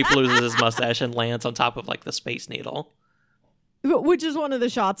Meep loses his mustache and lands on top of like the Space Needle. Which is one of the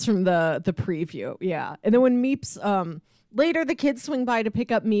shots from the preview, yeah. And then when Meep's later, the kids swing by to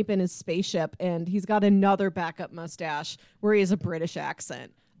pick up Meep in his spaceship, and he's got another backup mustache where he has a British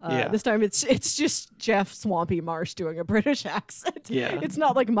accent. This time it's just Jeff Swampy Marsh doing a British accent. Yeah, it's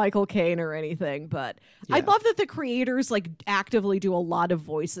not like Michael Caine or anything. But I love that the creators like actively do a lot of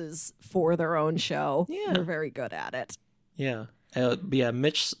voices for their own show. Yeah, they're very good at it. Yeah,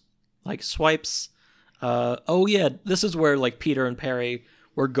 Mitch like swipes. This is where like Peter and Perry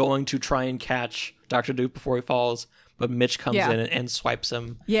were going to try and catch Dr. Doof before he falls, but Mitch comes in and swipes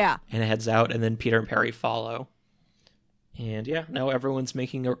him. Yeah, and heads out, and then Peter and Perry follow. And now everyone's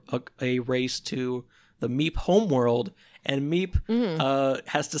making a race to the Meep homeworld, and Meep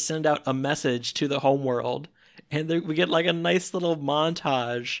has to send out a message to the homeworld, and we get like a nice little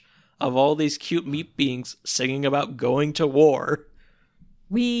montage of all these cute Meep beings singing about going to war.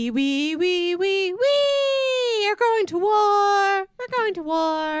 We are going to war. We're going to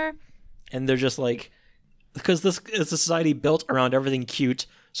war. And they're just like, because this is a society built around everything cute,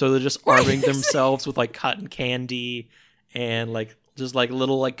 so they're just arming themselves with like cotton candy and like just like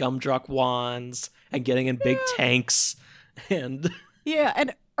little like gumdrop wands and getting in big tanks. And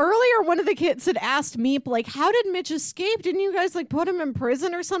and earlier one of the kids had asked Meep like, how did Mitch escape? Didn't you guys like put him in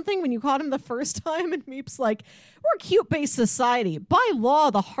prison or something when you caught him the first time? And Meep's like, we're a cute-based society. By law,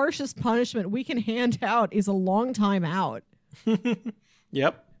 the harshest punishment we can hand out is a long time out.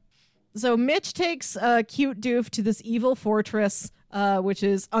 Yep. So Mitch takes cute Doof to this evil fortress, which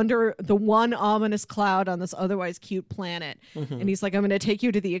is under the one ominous cloud on this otherwise cute planet. And he's like, I'm going to take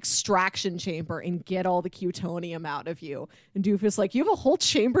you to the extraction chamber and get all the Cutonium out of you. And Doof is like, you have a whole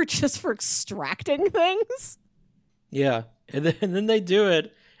chamber just for extracting things? Yeah. And then they do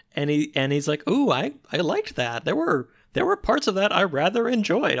it. And he's like, ooh, I liked that. There were parts of that I rather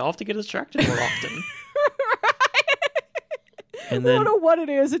enjoyed. I'll have to get extracted more often. And then, I don't know what it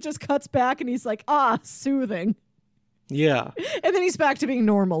is. It just cuts back and he's like, soothing. Yeah. And then he's back to being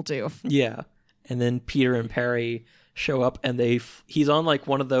normal, Doof. Yeah. And then Peter and Perry show up, and he's on like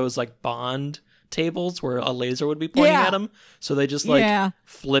one of those like Bond tables where a laser would be pointing Yeah. at him. So they just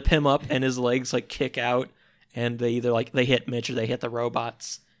flip him up and his legs like kick out, and they either like they hit Mitch or they hit the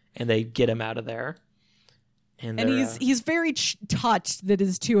robots, and they get him out of there. And he's very touched that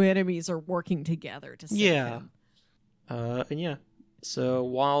his two enemies are working together to save him. So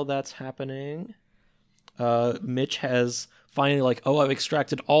while that's happening, Mitch has finally like, oh, I've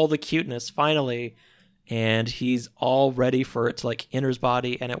extracted all the cuteness finally, and he's all ready for it to like enter his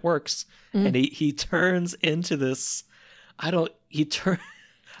body, and it works. And he turns into this. I don't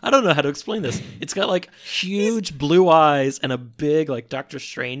know how to explain this. It's got like huge blue eyes and a big like Doctor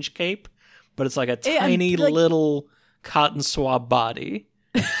Strange cape, but it's like a tiny little cotton swab body.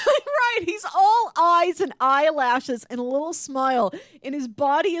 Right, he's all eyes and eyelashes and a little smile, and his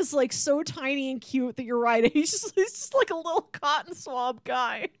body is like so tiny and cute that you're right. He's just like a little cotton swab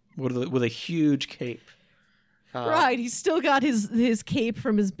guy with a huge cape. Right, he's still got his cape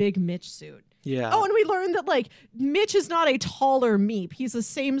from his big Mitch suit. Yeah. Oh, and we learned that like Mitch is not a taller Meep. He's a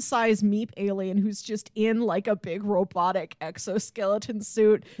same size Meep alien who's just in like a big robotic exoskeleton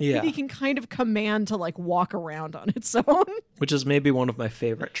suit that he can kind of command to like walk around on its own. Which is maybe one of my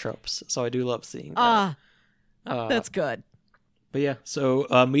favorite tropes. So I do love seeing that. That's good. But yeah, so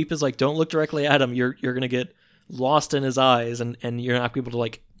Meep is like, don't look directly at him. You're gonna get lost in his eyes, and you're not able to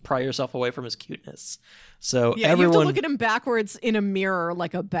like pry yourself away from his cuteness. So you have to look at him backwards in a mirror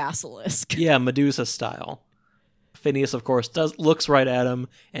like a basilisk. Yeah, Medusa style. Phineas, of course, looks right at him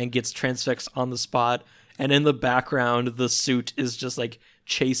and gets transfixed on the spot. And in the background, the suit is just like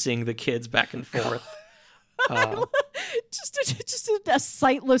chasing the kids back and forth. Just a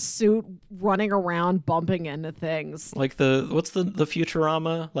sightless suit running around, bumping into things. Like what's the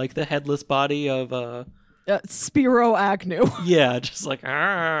Futurama? Like the headless body of Spiro Agnew. Yeah, just like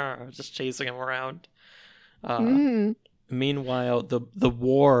just chasing him around. Meanwhile, the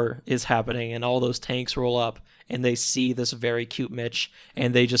war is happening, and all those tanks roll up, and they see this very cute Mitch,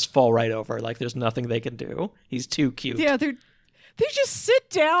 and they just fall right over. Like there's nothing they can do. He's too cute. Yeah, they just sit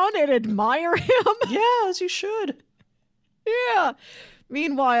down and admire him. Yeah, as you should. Yeah.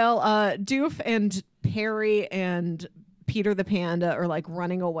 Meanwhile, Doof and Perry and Peter the Panda are like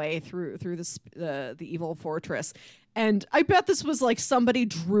running away through the evil fortress. And I bet this was like somebody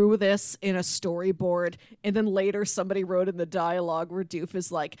drew this in a storyboard, and then later somebody wrote in the dialogue where Doof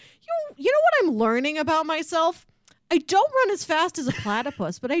is like, you know what I'm learning about myself? I don't run as fast as a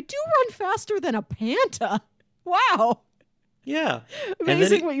platypus, but I do run faster than a panda. Wow. Yeah.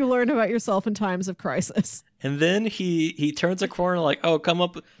 Amazing what you learn about yourself in times of crisis. And then he turns a corner like, oh,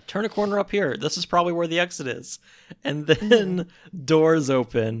 turn a corner up here. This is probably where the exit is. And then doors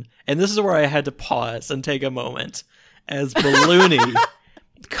open. And this is where I had to pause and take a moment as Balloony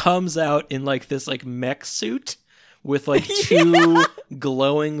comes out in like this like mech suit with like two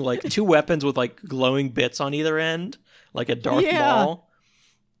glowing, like two weapons with like glowing bits on either end, like a Darth Maul.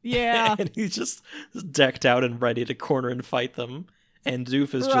 Yeah. And he's just decked out and ready to corner and fight them. And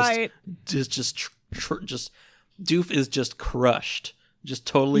Doof is Doof is just crushed, just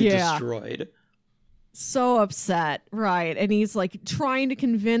totally destroyed. So upset, right? And he's like trying to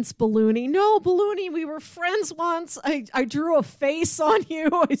convince Balloony, no, Balloony, we were friends once. I drew a face on you.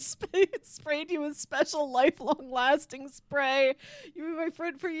 I sprayed you with special lifelong lasting spray. You were my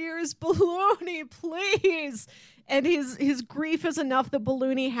friend for years. Balloony, please. And his grief is enough that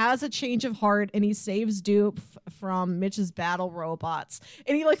Balloony has a change of heart, and he saves Doof from Mitch's battle robots.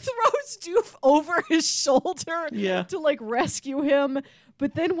 And he like throws Doof over his shoulder to like rescue him.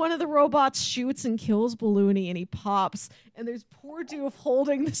 But then one of the robots shoots and kills Balloony, and he pops. And there's poor Doof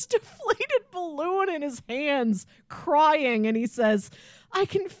holding this deflated balloon in his hands, crying. And he says, I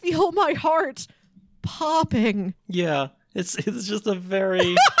can feel my heart popping. Yeah, it's just a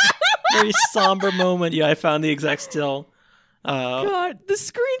very... very somber moment. Yeah, I found the exact still. God, the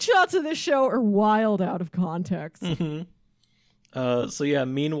screenshots of this show are wild out of context. So yeah,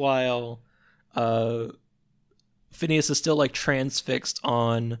 meanwhile, Phineas is still like transfixed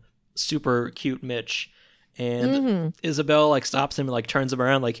on super cute Mitch, and Isabel like stops him and like turns him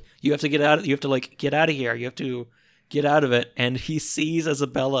around, like you have to get out. You have to like get out of here. You have to get out of it. And he sees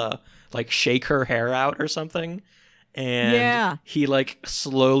Isabella like shake her hair out or something. And he like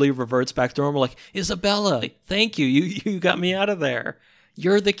slowly reverts back to normal, like, Isabella, thank you. You got me out of there.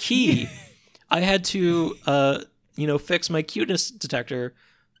 You're the key. I had to fix my cuteness detector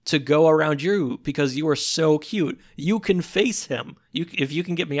to go around you because you are so cute. You can face him. If you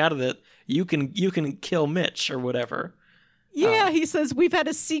can get me out of it, you can kill Mitch or whatever. Yeah, he says we've had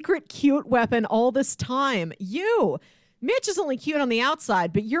a secret cute weapon all this time. Mitch is only cute on the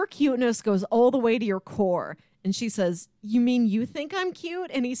outside, but your cuteness goes all the way to your core. And she says, "You mean you think I'm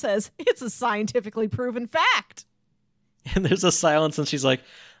cute?" And he says, "It's a scientifically proven fact." And there's a silence, and she's like,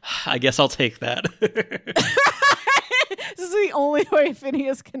 "I guess I'll take that." This is the only way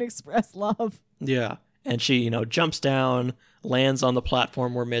Phineas can express love. Yeah. And she, jumps down, lands on the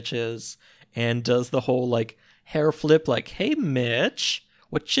platform where Mitch is, and does the whole, like, hair flip, like, "Hey, Mitch,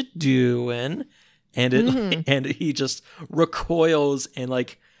 what you doing?" And and he just recoils and,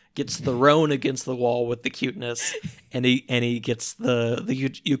 like, gets thrown against the wall with the cuteness, and he gets the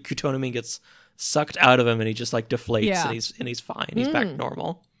Euctonomy gets sucked out of him, and he just, like, deflates, and he's fine. He's back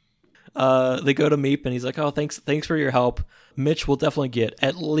normal. They go to Meep, and he's like, "Oh, thanks for your help. Mitch will definitely get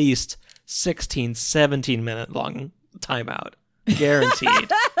at least 16, 17-minute long timeout,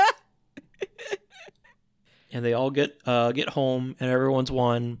 guaranteed." And they all get home, and everyone's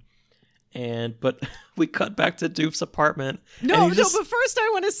won. But we cut back to Doof's apartment. No. But first I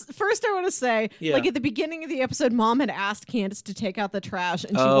want to say, like, at the beginning of the episode, Mom had asked Candace to take out the trash,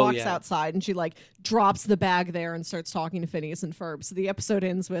 and she walks outside, and she, like, drops the bag there and starts talking to Phineas and Ferb. So the episode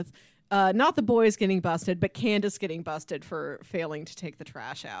ends with not the boys getting busted, but Candace getting busted for failing to take the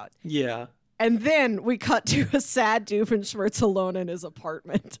trash out. Yeah. And then we cut to a sad Doofenshmirtz alone in his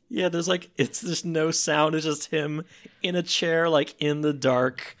apartment. Yeah, it's just no sound. It's just him in a chair, like, in the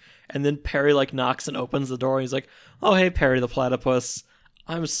dark. And then Perry, like, knocks and opens the door. And he's like, "Oh, hey, Perry the Platypus.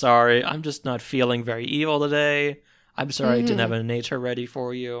 I'm sorry. I'm just not feeling very evil today. I'm sorry I didn't have a nature ready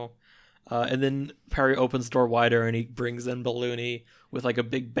for you." And then Perry opens the door wider, and he brings in Balloony with, like, a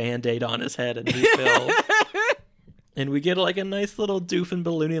big Band-Aid on his head and refill. And we get, like, a nice little Doof and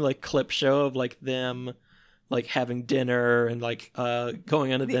Balloony, like, clip show of, like, them, like, having dinner and, like,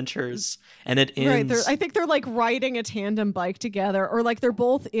 going on adventures. And it ends... Right, I think they're, like, riding a tandem bike together, or, like, they're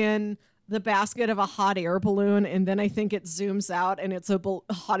both in the basket of a hot air balloon, and then I think it zooms out, and it's a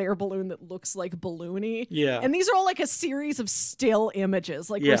hot air balloon that looks like Balloony. Yeah. And these are all, like, a series of still images.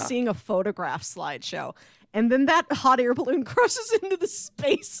 Like, we're seeing a photograph slideshow. And then that hot air balloon crushes into the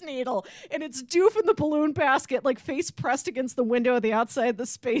Space Needle, and it's Doof in the balloon basket, like, face pressed against the window of the outside the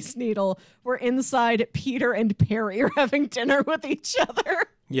Space Needle, where inside Peter and Perry are having dinner with each other.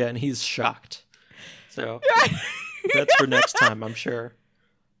 Yeah, and he's shocked. So that's for next time, I'm sure.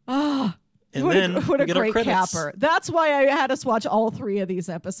 And what a get great capper. That's why I had us watch all 3 of these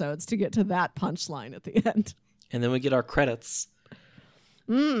episodes, to get to that punchline at the end. And then we get our credits.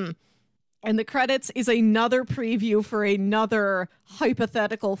 And the credits is another preview for another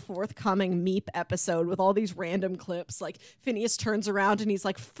hypothetical forthcoming Meep episode with all these random clips. Like, Phineas turns around and he's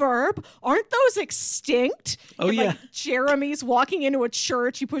like, "Ferb, aren't those extinct?" Oh, and, yeah. Like, Jeremy's walking into a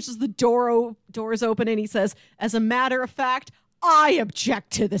church. He pushes the doors open, and he says, "As a matter of fact, I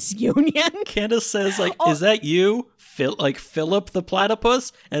object to this union." Candace says, like, "Is that you? Philip the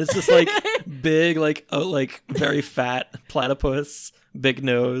Platypus?" And it's this, like, big, like, very fat platypus, big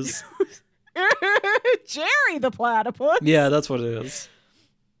nose. Jerry the Platypus. Yeah, that's what it is.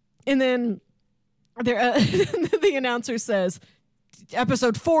 And then the announcer says,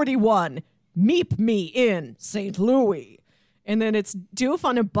 "Episode 41, Meep Me in St. Louis." And then it's Doof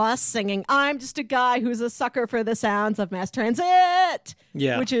on a bus singing, "I'm just a guy who's a sucker for the sounds of mass transit."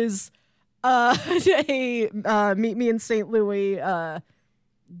 Yeah. Which is a Meet Me in St. Louis,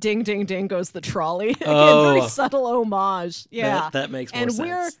 ding, ding, ding goes the trolley. Again, very subtle homage. Yeah. That makes more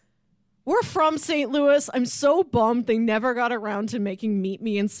sense. We're from St. Louis. I'm so bummed they never got around to making Meet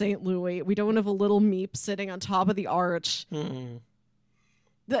Me in St. Louis. We don't have a little Meep sitting on top of the arch.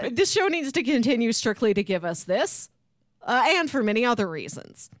 This show needs to continue strictly to give us this, and for many other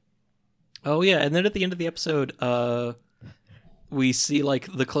reasons. Oh, yeah. And then at the end of the episode, we see, like,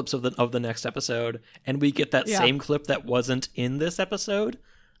 the clips of the next episode, and we get that same clip that wasn't in this episode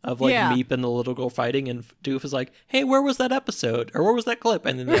of, like, Meep and the little girl fighting, and Doof is like, "Hey, where was that episode? Or where was that clip?"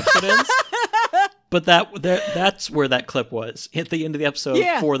 And then the episode ends. But that's where that clip was, at the end of the episode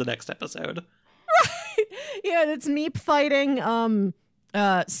for the next episode. Right. Yeah, it's Meep fighting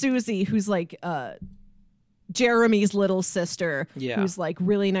Susie, who's, like, Jeremy's little sister, who's, like,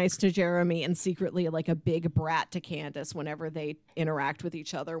 really nice to Jeremy and secretly, like, a big brat to Candace whenever they interact with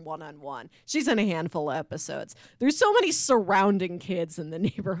each other one-on-one. She's in a handful of episodes. There's so many surrounding kids in the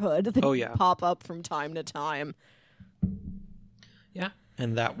neighborhood that pop up from time to time. Yeah,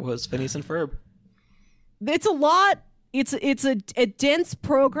 and that was Phineas and Ferb. It's a lot. It's a dense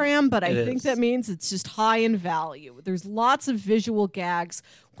program, but I think that means it's just high in value. There's lots of visual gags.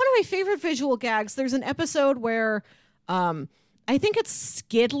 One of my favorite visual gags, there's an episode where I I think it's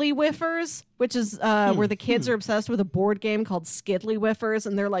Skidly Whiffers, which is where the kids are obsessed with a board game called Skidly Whiffers.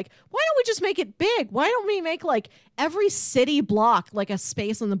 And they're like, why don't we just make it big? Why don't we make like every city block like a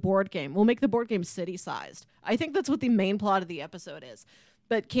space on the board game? We'll make the board game city-sized. I think that's what the main plot of the episode is.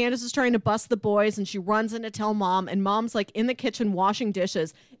 But Candace is trying to bust the boys, and she runs in to tell Mom, and Mom's like in the kitchen washing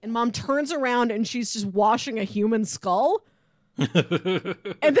dishes, and Mom turns around and she's just washing a human skull.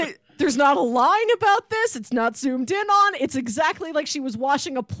 And there's not a line about this. It's not zoomed in on. It's exactly like she was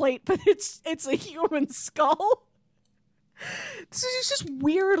washing a plate, but it's a human skull. So there's just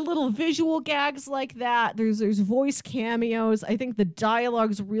weird little visual gags like that. There's voice cameos. I think the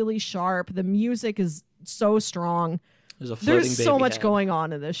dialogue's really sharp. The music is so strong. There's so much going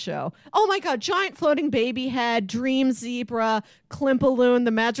on in this show. Oh my God, giant floating baby head, dream zebra, Klimpaloon,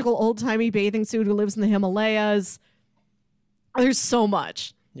 the magical old-timey bathing suit who lives in the Himalayas. There's so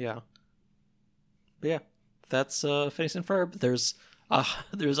much. Yeah. But yeah, that's Phineas and Ferb. There's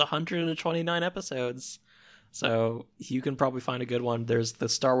 129 episodes, so you can probably find a good one. There's the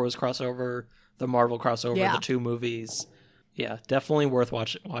Star Wars crossover, the Marvel crossover, the 2 movies. Yeah, definitely worth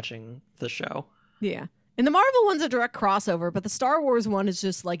watching the show. Yeah. And the Marvel one's a direct crossover, but the Star Wars one is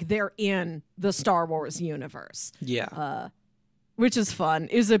just like they're in the Star Wars universe. Yeah. Which is fun.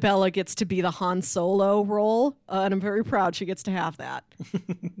 Isabella gets to be the Han Solo role, and I'm very proud she gets to have that.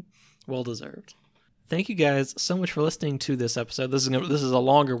 Well deserved. Thank you guys so much for listening to this episode. This is a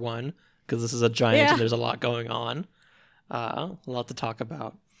longer one because this is a giant and there's a lot going on. A lot to talk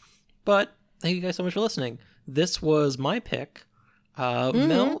about. But thank you guys so much for listening. This was my pick.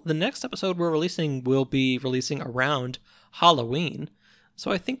 Mel, the next episode we'll be releasing around Halloween.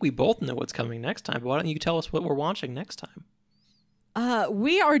 So I think we both know what's coming next time. But why don't you tell us what we're watching next time?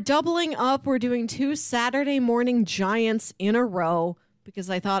 We are doubling up. We're doing 2 Saturday morning giants in a row because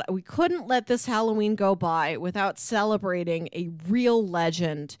I thought we couldn't let this Halloween go by without celebrating a real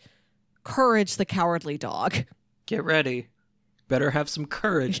legend, Courage the Cowardly Dog. Get ready. Better have some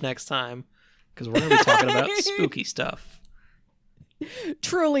courage next time because we're going to be talking about spooky stuff.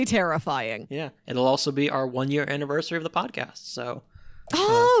 Truly terrifying. Yeah. It'll also be our 1-year anniversary of the podcast. So.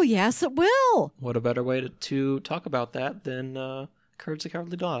 Oh, yes, it will. What a better way to talk about that than Courage the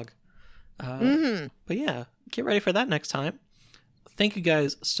Cowardly Dog. But yeah, get ready for that next time. Thank you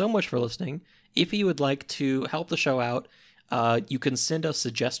guys so much for listening. If you would like to help the show out, you can send us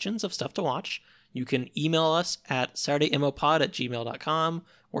suggestions of stuff to watch. You can email us at SaturdayMOPod@gmail.com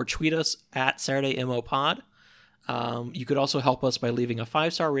or tweet us at SaturdayMOPod. You could also help us by leaving a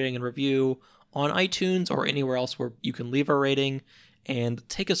 5-star rating and review on iTunes or anywhere else where you can leave a rating, and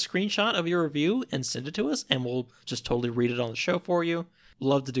take a screenshot of your review and send it to us, and we'll just totally read it on the show for you.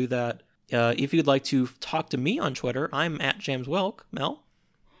 Love to do that. If you'd like to talk to me on Twitter, I'm at James Wilk. Mel?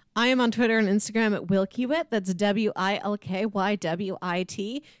 I am on Twitter and Instagram at Wilkywit. That's WILKYWIT.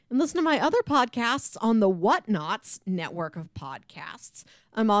 And listen to my other podcasts on the Whatnots network of podcasts.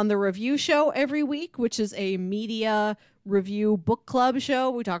 I'm on The Review Show every week, which is a media review book club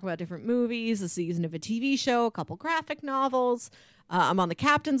show. We talk about different movies, a season of a TV show, a couple graphic novels. I'm on The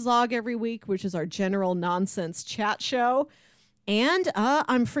Captain's Log every week, which is our general nonsense chat show. And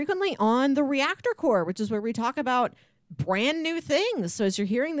I'm frequently on The Reactor Core, which is where we talk about brand new things. So as you're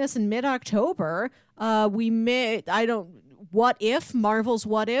hearing this in mid-October, Marvel's What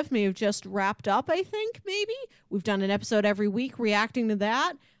If may have just wrapped up, I think, maybe. We've done an episode every week reacting to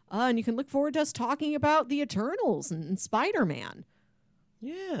that. And you can look forward to us talking about the Eternals and Spider-Man.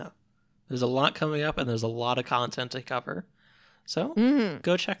 Yeah. There's a lot coming up, and there's a lot of content to cover. So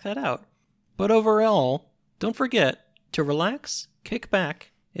go check that out. But overall, don't forget to relax, kick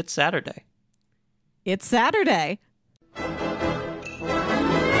back. It's Saturday. It's Saturday.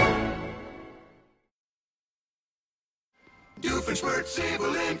 Doofenshmirtz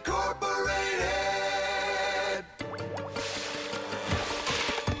Evil Incorporated.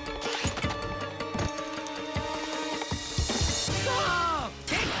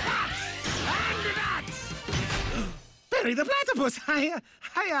 Perry the Platypus,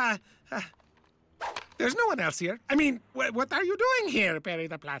 there's no one else here. I mean, what are you doing here, Perry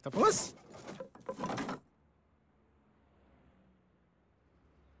the Platypus?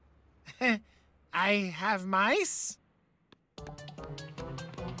 I have mice?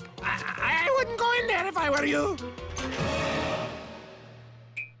 I wouldn't go in there if I were you.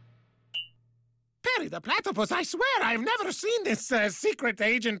 Perry the Platypus, I swear I've never seen this secret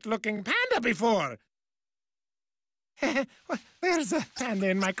agent-looking panda before. There's a panda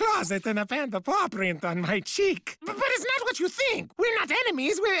in my closet and a panda paw print on my cheek. But it's not what you think. We're not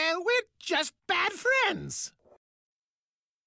enemies. We're just bad friends.